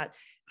think that,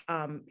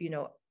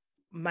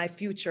 my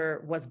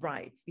future was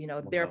bright.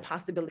 There are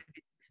possibilities.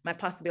 My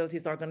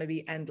possibilities are going to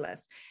be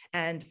endless.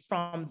 And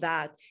from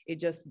that, it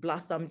just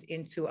blossomed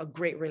into a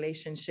great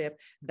relationship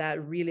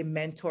that really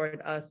mentored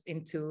us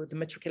into the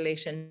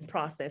matriculation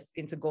process,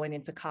 into going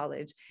into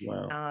college.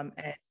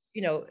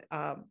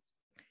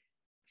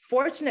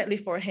 Fortunately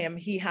for him,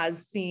 he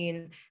has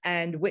seen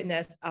and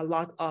witnessed a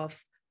lot of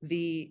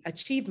the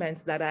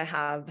achievements that I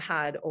have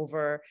had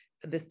over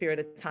this period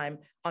of time.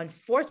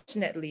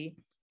 Unfortunately,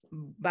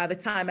 by the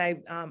time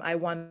I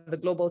won the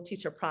Global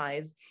Teacher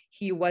Prize,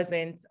 he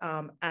wasn't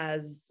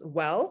as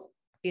well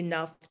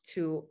enough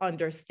to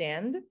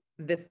understand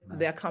the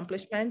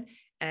accomplishment.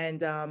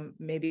 And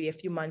maybe a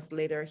few months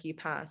later, he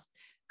passed.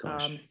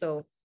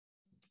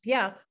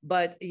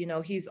 But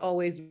he's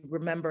always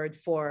remembered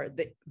for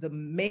the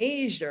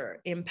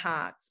major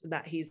impacts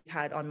that he's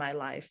had on my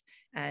life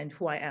and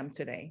who I am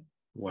today.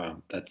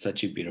 Wow, that's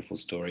such a beautiful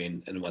story.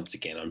 And once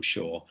again, I'm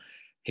sure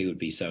he would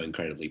be so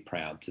incredibly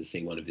proud to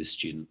see one of his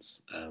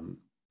students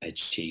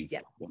achieve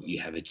what you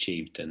have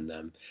achieved.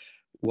 And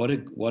what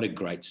a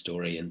great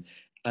story.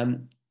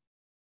 And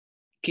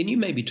can you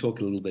maybe talk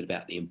a little bit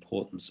about the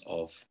importance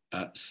of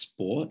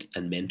sport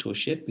and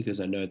mentorship? Because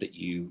I know that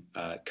you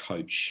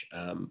coach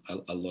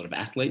a lot of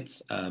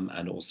athletes,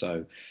 and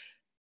also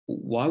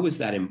why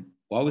was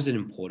it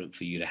important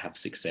for you to have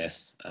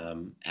success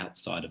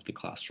outside of the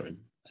classroom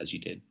as you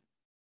did?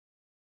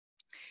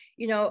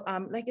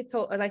 Like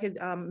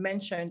I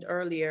mentioned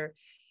earlier,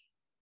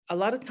 a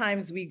lot of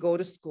times we go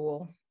to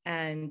school,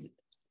 and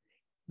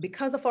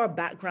because of our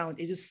background,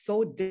 it is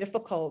so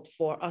difficult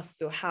for us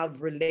to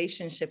have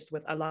relationships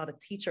with a lot of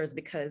teachers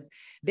because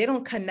they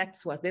don't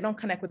connect to us. They don't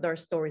connect with our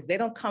stories. They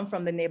don't come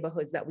from the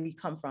neighborhoods that we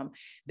come from.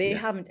 They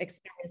haven't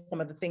experienced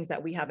some of the things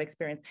that we have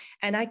experienced.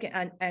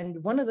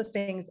 And one of the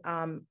things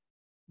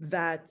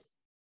that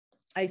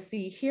I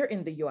see here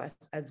in the US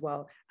as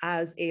well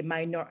as a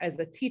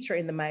teacher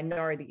in the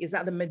minority is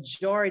that the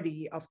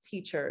majority of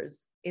teachers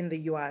in the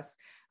US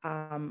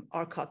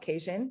are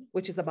Caucasian,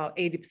 which is about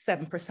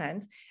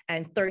 87%,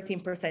 and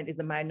 13% is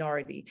a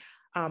minority.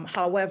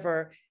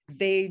 However,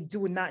 they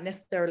do not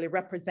necessarily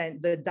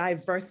represent the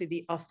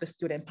diversity of the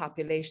student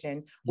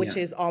population, which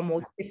is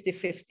almost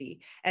 50-50.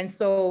 And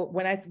so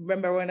when I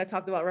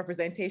talked about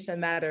representation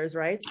matters,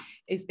 right?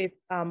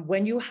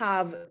 When you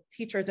have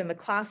teachers in the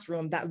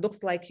classroom that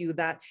looks like you,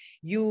 that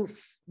you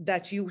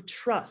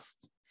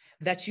trust,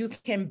 that you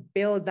can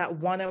build that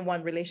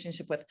one-on-one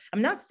relationship with.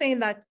 I'm not saying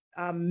that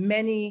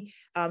many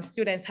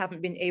students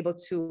haven't been able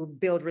to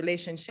build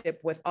relationship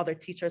with other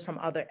teachers from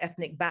other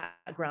ethnic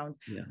backgrounds,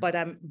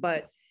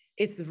 but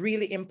it's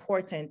really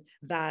important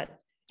that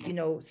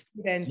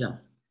students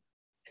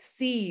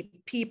see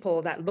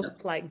people that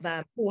look like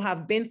them, who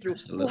have been through,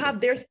 who have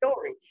their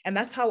story. And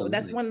that's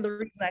one of the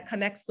reasons I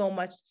connect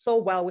so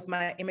well with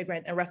my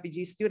immigrant and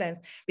refugee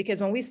students, because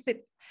when we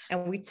sit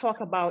and we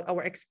talk about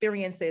our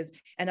experiences,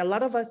 and a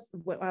lot of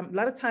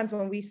times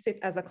when we sit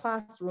as a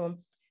classroom,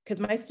 because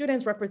my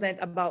students represent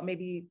about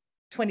maybe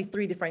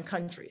 23 different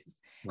countries.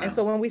 Wow. And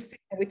so when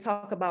we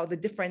talk about the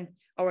different,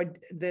 or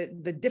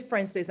the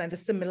differences and the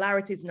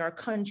similarities in our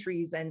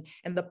countries, and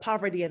the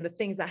poverty and the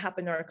things that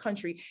happen in our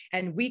country,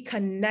 and we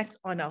connect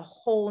on a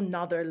whole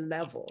nother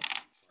level.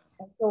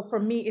 And so for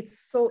me,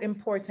 it's so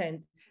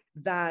important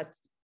that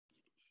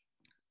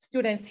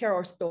students hear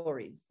our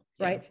stories,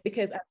 right?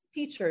 Because as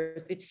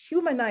teachers, it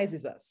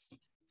humanizes us.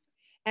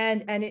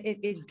 And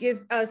it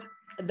gives us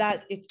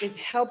that, it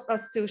helps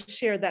us to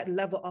share that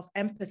level of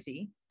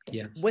empathy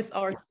with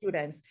our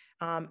students.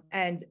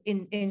 And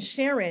in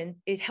sharing,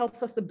 it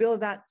helps us to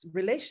build that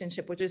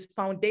relationship, which is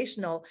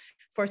foundational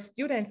for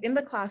students in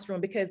the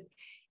classroom, because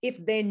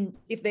if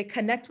they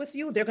connect with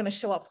you, they're going to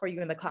show up for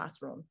you in the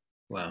classroom.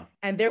 Wow.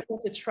 And they're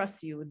going to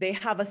trust you. They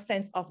have a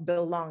sense of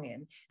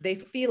belonging. They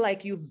feel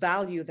like you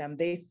value them.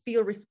 They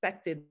feel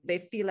respected.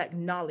 They feel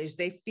acknowledged.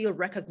 They feel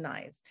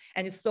recognized.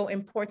 And it's so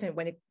important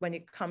when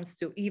it comes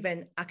to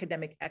even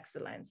academic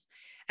excellence.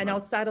 And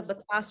outside of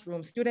the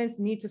classroom, students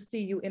need to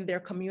see you in their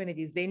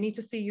communities. They need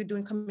to see you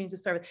doing community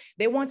service.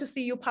 They want to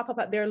see you pop up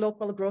at their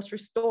local grocery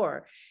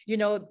store,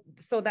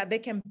 so that they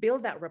can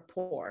build that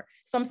rapport.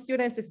 Some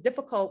students, it's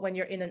difficult when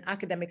you're in an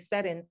academic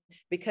setting,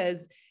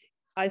 because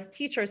as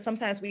teachers,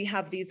 sometimes we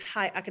have these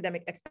high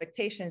academic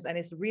expectations, and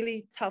it's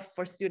really tough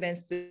for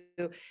students to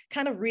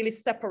kind of really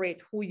separate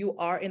who you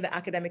are in the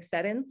academic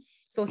setting.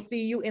 So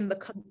seeing you in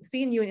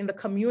the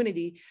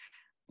community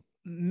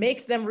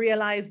makes them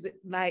realize that,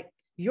 like,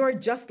 you're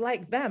just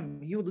like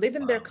them. You live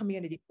in their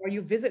community, or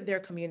you visit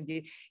their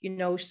community,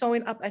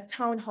 showing up at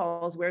town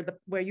halls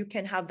where you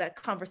can have that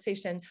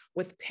conversation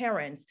with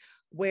parents,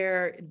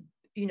 where,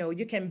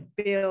 you can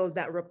build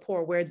that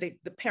rapport, where the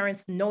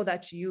parents know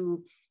that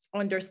you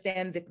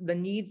understand the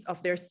needs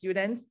of their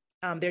students,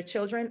 their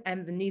children,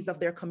 and the needs of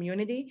their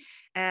community.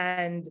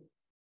 And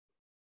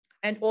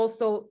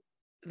also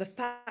the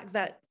fact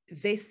that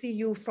they see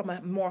you from a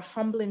more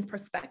humbling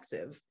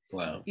perspective.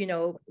 Wow.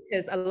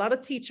 Because a lot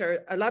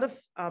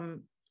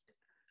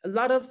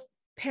of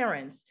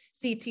parents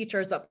see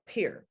teachers up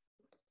here,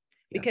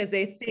 because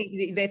they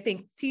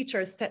think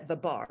teachers set the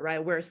bar,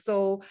 right? We're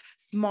so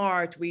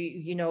smart,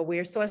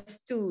 we're so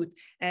astute,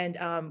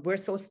 and we're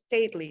so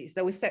stately.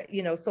 So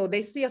so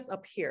they see us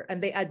up here,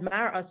 and they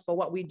admire us for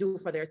what we do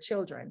for their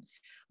children.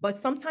 But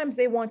sometimes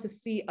they want to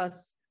see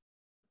us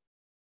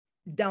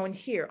down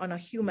here on a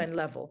human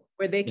level,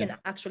 where they can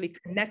actually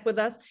connect with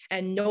us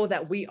and know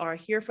that we are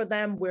here for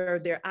them. We're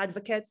their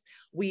advocates.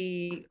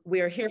 We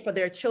are here for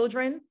their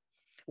children.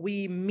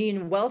 We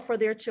mean well for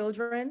their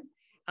children.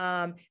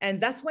 And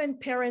that's when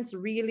parents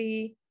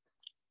really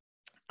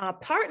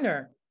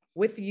partner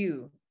with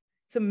you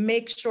to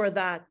make sure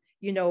that,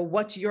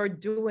 what you're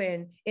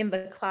doing in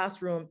the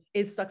classroom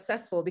is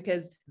successful,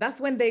 because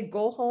that's when they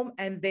go home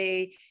and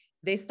they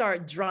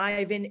start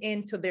driving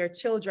into their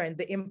children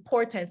the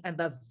importance and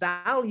the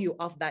value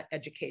of that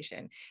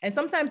education. And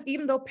sometimes,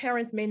 even though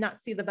parents may not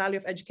see the value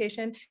of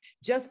education,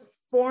 just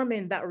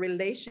forming that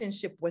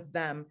relationship with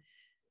them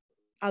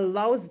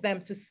allows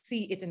them to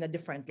see it in a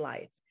different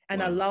light,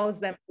 and allows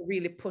them to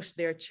really push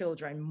their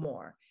children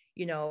more.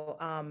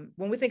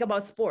 When we think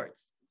about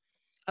sports,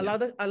 a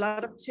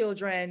lot of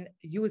children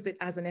use it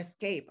as an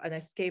escape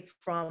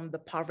from the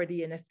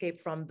poverty, an escape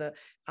from the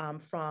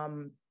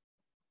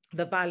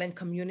violent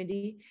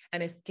community,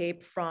 an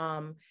escape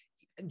from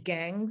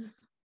gangs,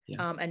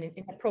 and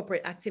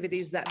inappropriate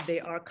activities that they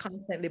are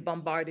constantly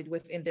bombarded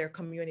with in their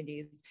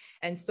communities.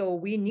 And so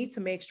we need to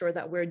make sure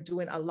that we're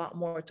doing a lot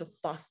more to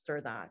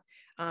foster that,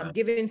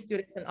 giving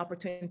students an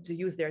opportunity to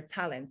use their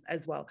talents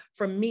as well.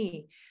 For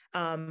me,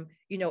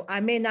 I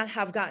may not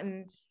have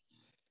gotten,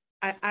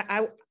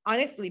 I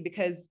honestly,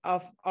 because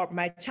of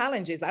my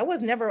challenges, I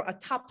was never a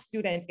top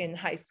student in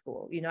high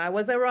school. I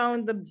was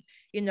around the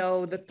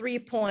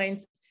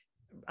 3-point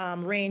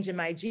range in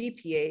my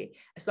GPA.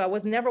 So I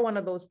was never one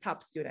of those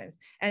top students.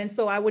 And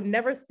so I would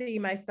never see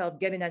myself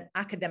getting an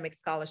academic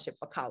scholarship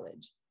for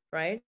college,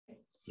 right?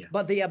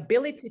 But the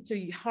ability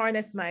to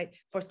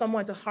for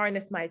someone to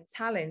harness my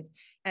talent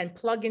and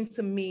plug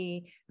into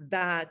me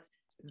that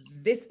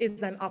this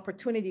is an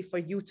opportunity for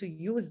you to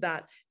use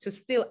that to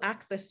still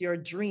access your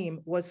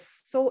dream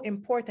was so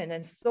important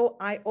and so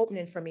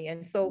eye-opening for me.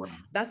 And so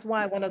that's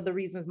why one of the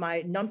reasons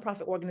my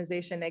nonprofit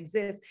organization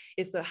exists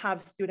is to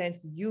have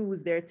students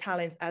use their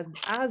talents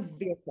as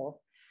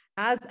vehicle,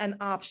 as an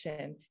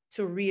option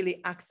to really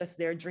access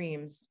their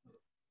dreams.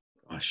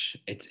 Gosh,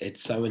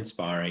 it's so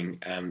inspiring.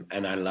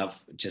 And I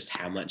love just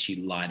how much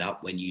you light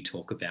up when you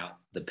talk about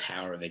the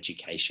power of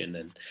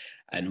education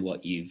and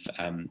what you've,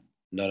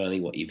 not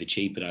only what you've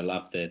achieved, but I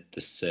love the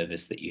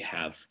service that you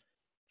have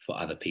for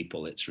other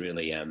people. It's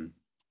really,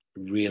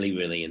 really,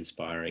 really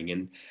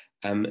inspiring.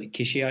 And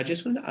Keishia, I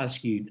just wanted to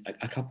ask you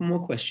a couple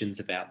more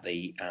questions about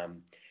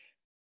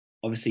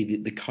obviously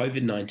the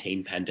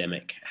COVID-19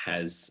 pandemic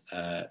has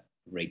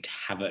wreaked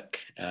havoc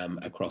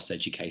across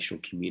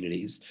educational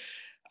communities.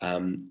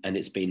 And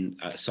it's been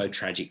so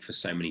tragic for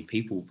so many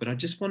people. But I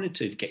just wanted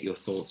to get your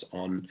thoughts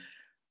on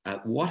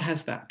What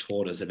has that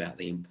taught us about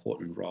the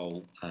important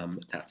role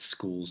that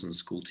schools and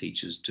school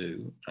teachers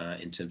do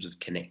in terms of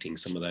connecting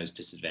some of those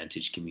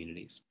disadvantaged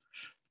communities?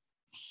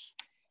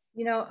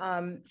 You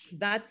know,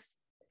 that's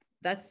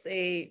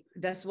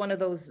one of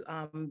those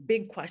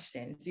big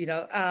questions, you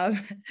know.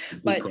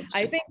 But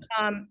I think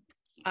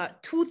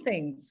two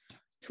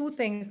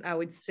things I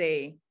would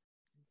say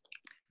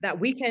that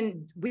we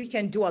can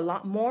do a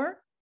lot more.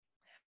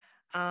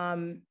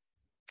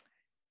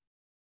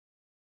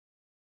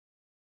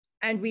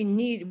 And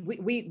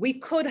we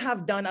could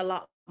have done a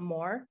lot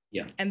more,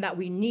 yeah, and that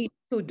we need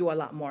to do a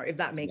lot more, if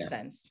that makes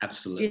sense.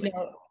 Absolutely. You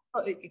know,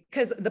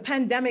 because the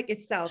pandemic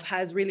itself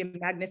has really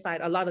magnified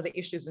a lot of the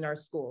issues in our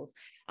schools,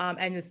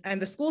 and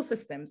the school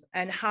systems,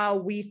 and how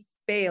we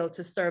fail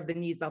to serve the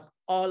needs of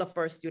all of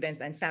our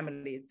students and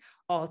families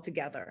all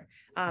together.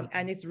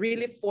 And it's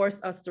really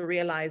forced us to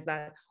realize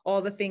that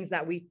all the things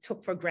that we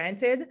took for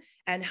granted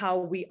and how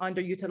we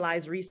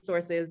underutilize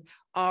resources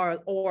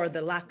or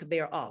the lack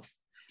thereof.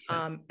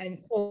 And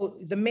so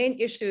the main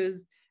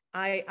issues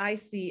I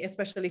see,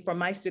 especially for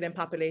my student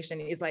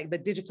population, is like the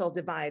digital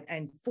divide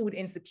and food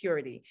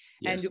insecurity.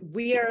 Yes. And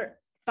we are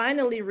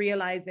finally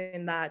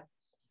realizing that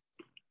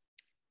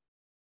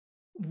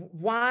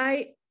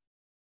why,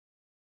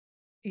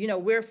 you know,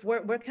 we're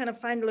kind of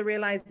finally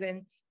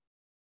realizing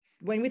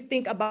when we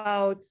think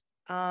about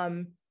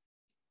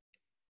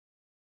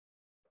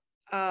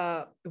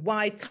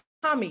why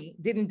Tommy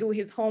didn't do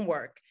his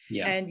homework,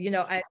 and you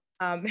know,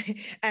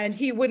 and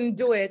he wouldn't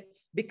do it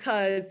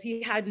because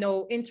he had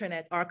no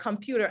internet or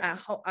computer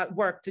at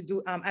work to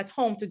do at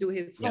home to do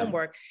his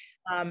homework,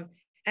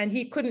 and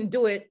he couldn't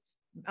do it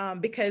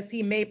because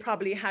he may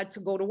probably had to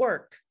go to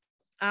work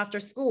after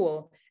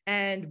school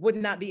and would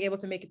not be able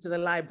to make it to the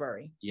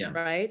library,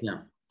 right?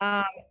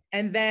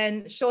 And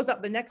then shows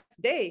up the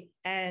next day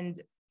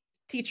and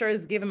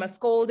teachers give him a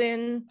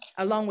scolding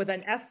along with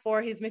an F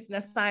for his missing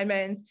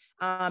assignment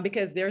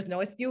because there's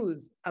no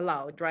excuse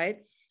allowed,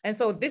 right? And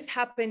so this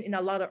happened in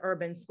a lot of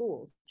urban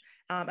schools.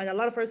 And a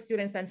lot of our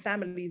students and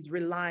families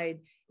rely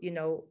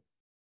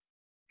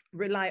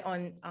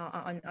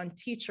on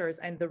teachers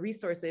and the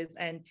resources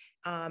and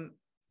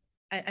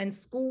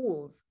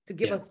schools to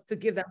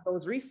give them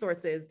those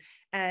resources.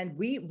 And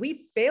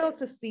we fail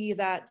to see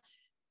that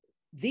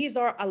these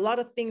are a lot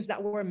of things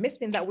that were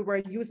missing that we were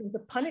using to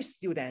punish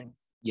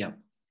students.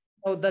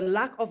 So the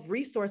lack of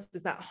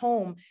resources at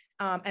home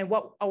and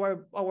what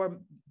our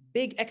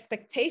big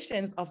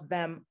expectations of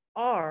them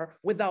are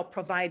without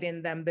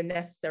providing them the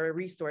necessary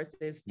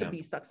resources to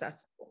be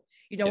successful.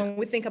 You know, when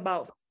we think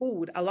about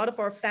food, a lot of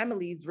our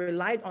families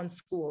relied on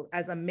school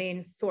as a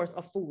main source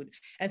of food.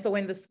 And so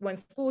when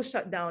school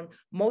shut down,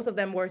 most of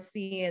them were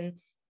seeing,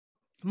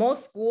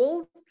 most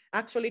schools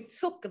actually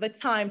took the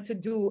time to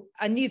do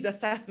a needs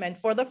assessment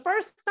for the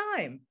first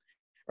time,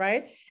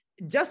 right?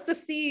 Just to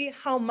see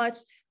how much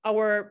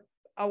our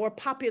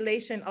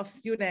population of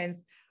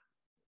students,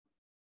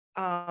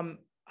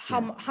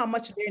 how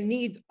much their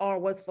needs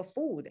was for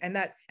food, and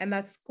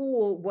that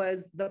school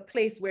was the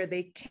place where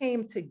they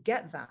came to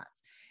get that.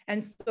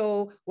 And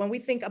so when we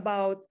think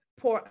about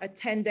poor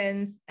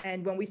attendance,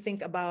 and when we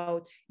think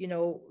about, you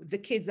know, the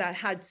kids that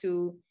had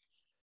to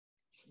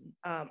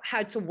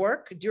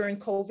work during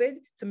COVID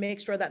to make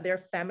sure that their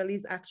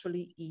families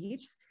actually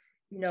eat,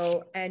 you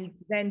know, and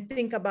then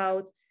think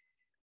about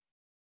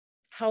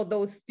how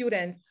those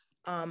students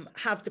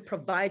have to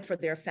provide for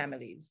their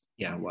families.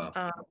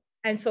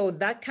 And so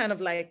that kind of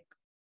like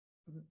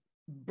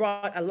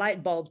brought a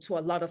light bulb to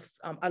a lot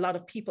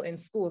of people in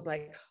schools,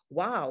 like,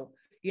 wow,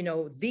 you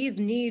know, these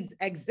needs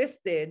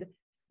existed,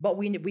 but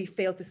we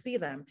failed to see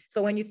them.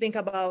 So when you think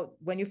about,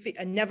 when you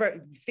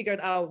never figured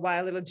out why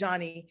little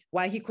Johnny,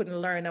 why he couldn't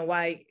learn, and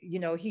why, you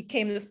know, he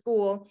came to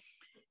school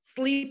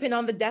sleeping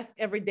on the desk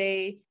every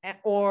day,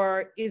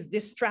 or is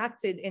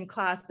distracted in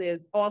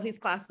classes, all his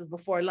classes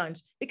before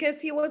lunch,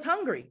 because he was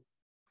hungry.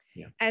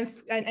 And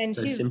so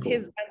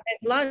his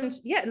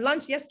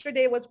lunch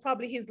yesterday was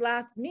probably his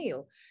last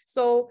meal.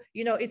 So,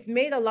 you know, it's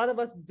made a lot of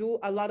us do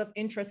a lot of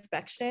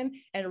introspection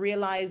and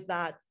realize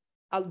that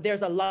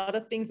there's a lot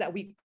of things that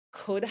we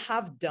could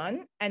have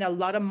done, and a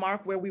lot of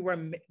mark where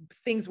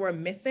things were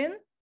missing.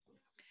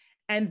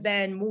 And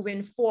then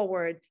moving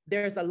forward,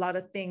 there's a lot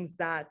of things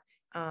that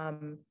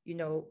you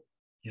know,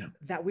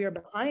 that we are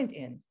behind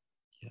in.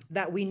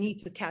 That we need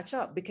to catch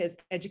up, because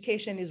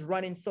education is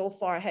running so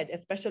far ahead,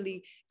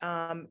 especially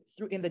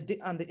through in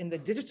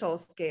the digital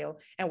scale,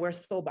 and we're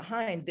so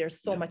behind.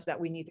 There's so much that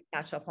we need to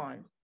catch up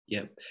on.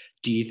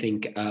 Do you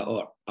think,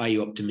 or are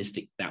you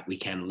optimistic that we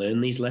can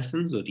learn these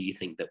lessons, or do you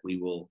think that we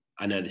will?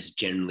 I know this is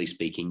generally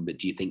speaking, but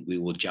do you think we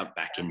will jump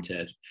back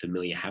into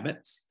familiar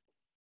habits?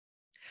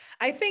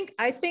 I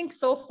think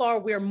so far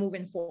we're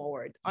moving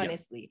forward.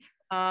 Honestly,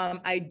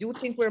 I do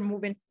think we're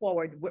moving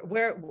forward.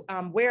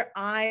 Where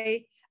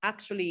I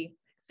actually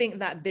think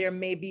that there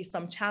may be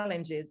some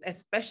challenges,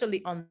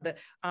 especially on the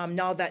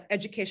now that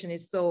education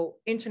is so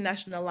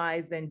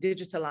internationalized and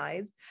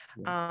digitalized,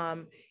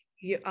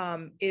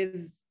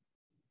 is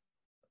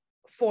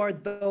for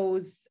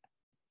those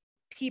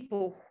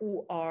people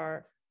who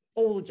are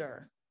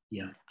older.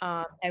 Yeah.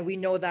 And we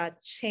know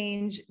that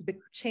change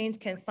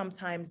can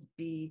sometimes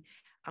be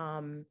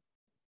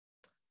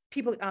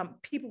people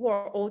who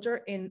are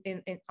older in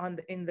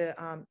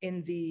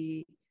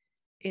the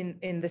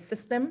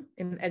system,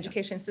 in the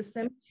education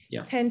system,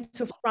 tend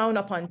to frown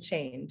upon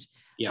change.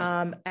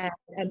 And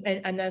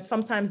they're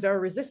sometimes very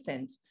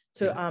resistant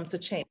to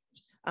change.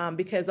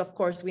 Because of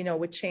course we know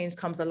with change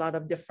comes a lot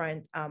of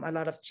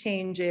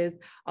changes,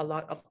 a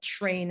lot of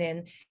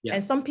training,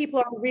 and some people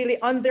are really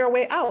on their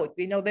way out.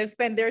 They've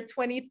spent their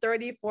 20,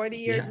 30, 40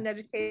 years in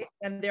education,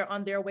 and they're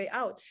on their way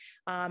out,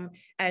 and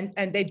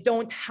they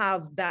don't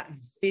have that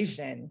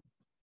vision.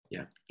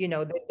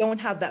 They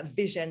don't have that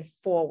vision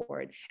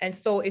forward. And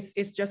so it's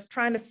just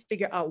trying to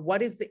figure out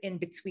what is the in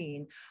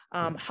between.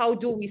 How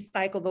do we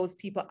cycle those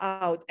people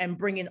out and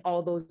bring in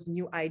all those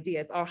new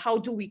ideas? Or how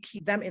do we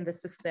keep them in the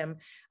system?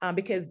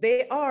 Because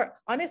they are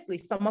honestly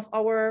some of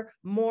our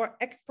more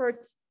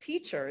expert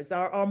teachers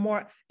are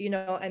more,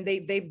 and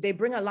they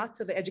bring a lot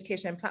to the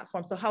education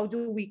platform. So how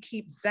do we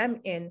keep them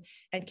in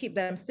and keep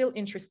them still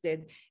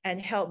interested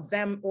and help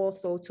them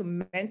also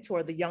to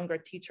mentor the younger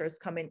teachers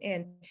coming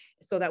in,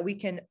 so that we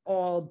can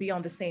all be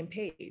on the same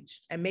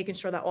page and making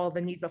sure that all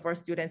the needs of our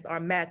students are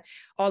met,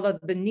 all of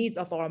the needs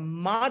of our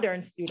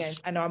modern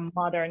students and our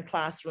modern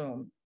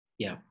classroom.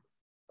 Yeah,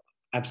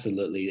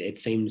 absolutely. It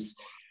seems,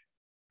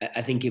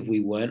 I think if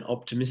we weren't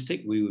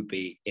optimistic, we would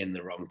be in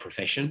the wrong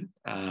profession.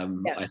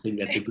 I think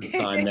that's a good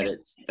sign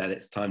that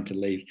it's time to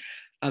leave.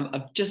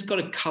 I've just got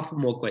a couple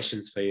more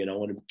questions for you, and I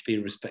want to be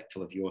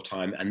respectful of your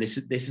time. And this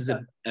is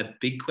a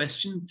big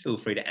question. Feel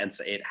free to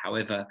answer it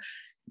however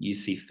you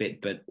see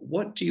fit. But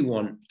what do you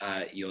want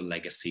your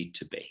legacy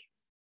to be?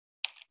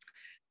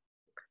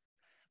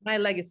 My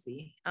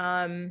legacy.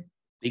 Big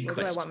question.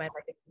 What do I want my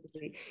legacy to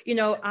be?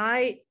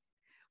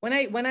 When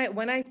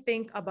I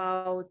think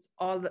about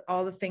all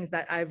the things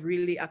that I've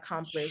really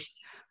accomplished,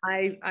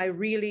 I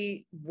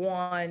really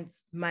want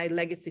my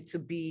legacy to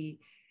be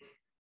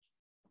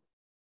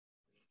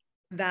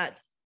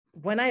that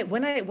when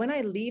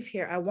I leave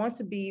here, I want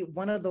to be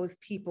one of those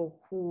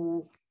people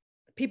who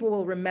people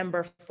will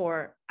remember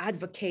for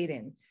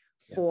advocating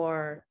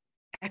for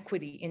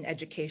equity in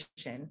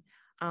education.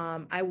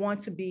 I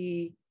want to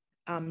be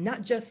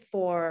not just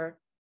locally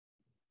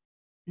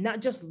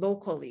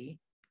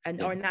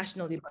or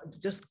nationally, but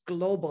just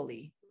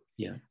globally.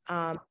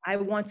 I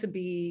want to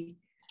be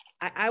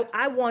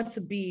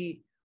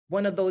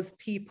one of those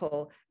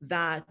people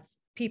that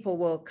people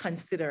will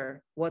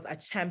consider was a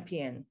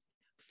champion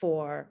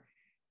for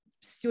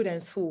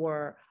students who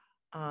were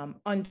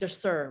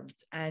underserved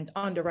and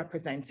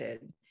underrepresented.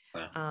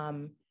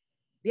 Wow.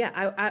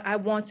 I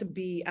want to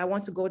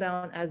go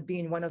down as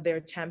being one of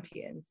their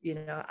champions,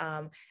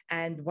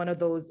 and one of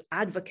those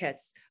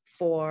advocates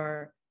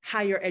for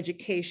higher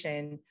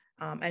education,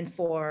 and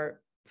for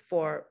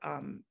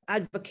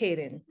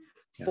advocating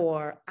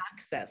for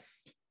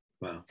access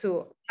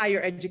to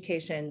higher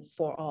education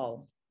for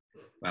all.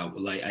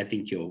 Well, I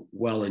think you're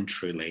well and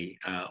truly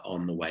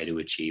on the way to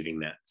achieving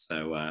that.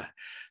 So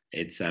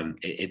it's a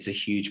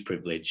huge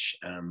privilege,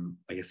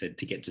 like I said,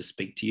 to get to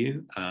speak to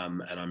you.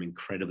 And I'm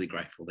incredibly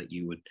grateful that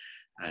you would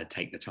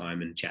take the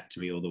time and chat to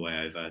me all the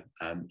way over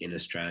in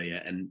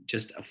Australia. And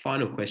just a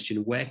final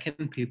question, where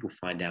can people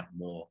find out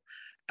more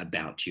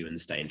about you and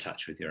stay in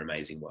touch with your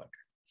amazing work?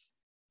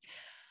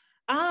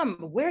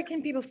 Where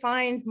can people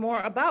find more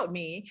about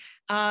me?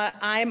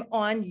 I'm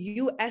on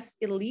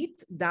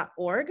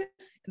uselite.org.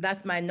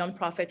 That's my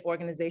nonprofit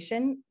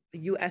organization,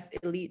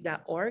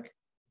 uselite.org.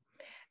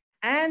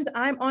 And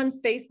I'm on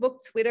Facebook,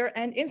 Twitter,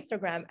 and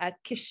Instagram at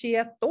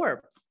Keishia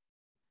Thorpe.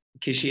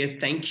 Keishia,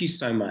 thank you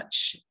so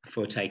much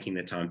for taking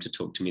the time to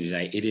talk to me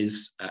today. It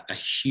is a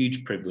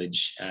huge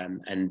privilege,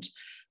 and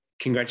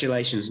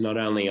congratulations not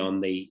only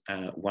on the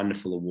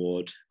wonderful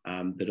award,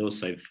 but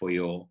also for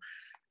your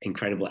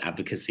incredible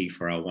advocacy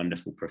for our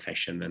wonderful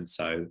profession. And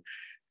so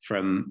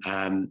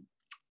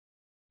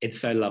it's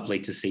so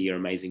lovely to see your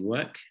amazing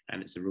work,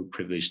 and it's a real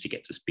privilege to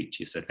get to speak to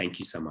you. So thank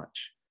you so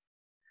much.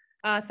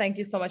 Thank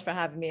you so much for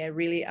having me. I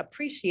really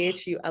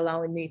appreciate you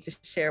allowing me to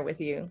share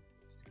with you.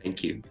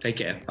 Thank you. Take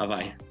care.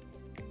 Bye-bye.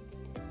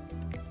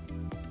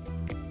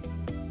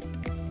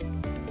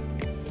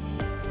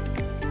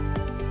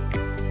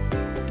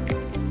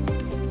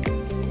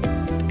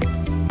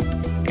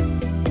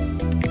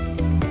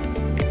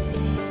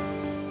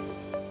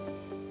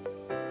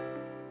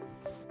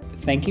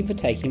 Thank you for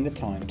taking the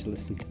time to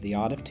listen to the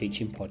Art of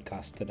Teaching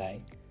podcast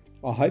today.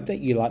 I hope that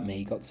you, like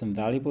me, got some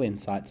valuable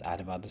insights out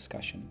of our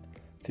discussion.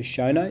 For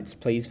show notes,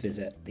 please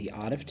visit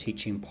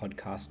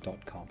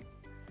theartofteachingpodcast.com.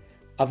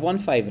 I've one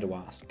favour to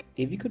ask.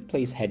 If you could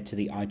please head to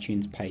the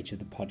iTunes page of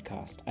the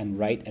podcast and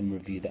rate and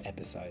review the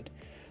episode.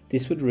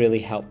 This would really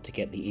help to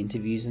get the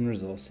interviews and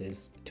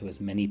resources to as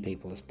many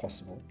people as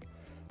possible.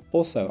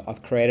 Also,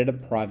 I've created a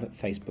private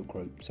Facebook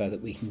group so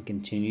that we can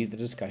continue the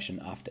discussion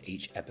after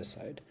each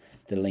episode.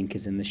 The link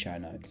is in the show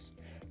notes.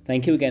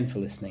 Thank you again for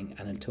listening,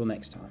 and until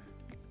next time.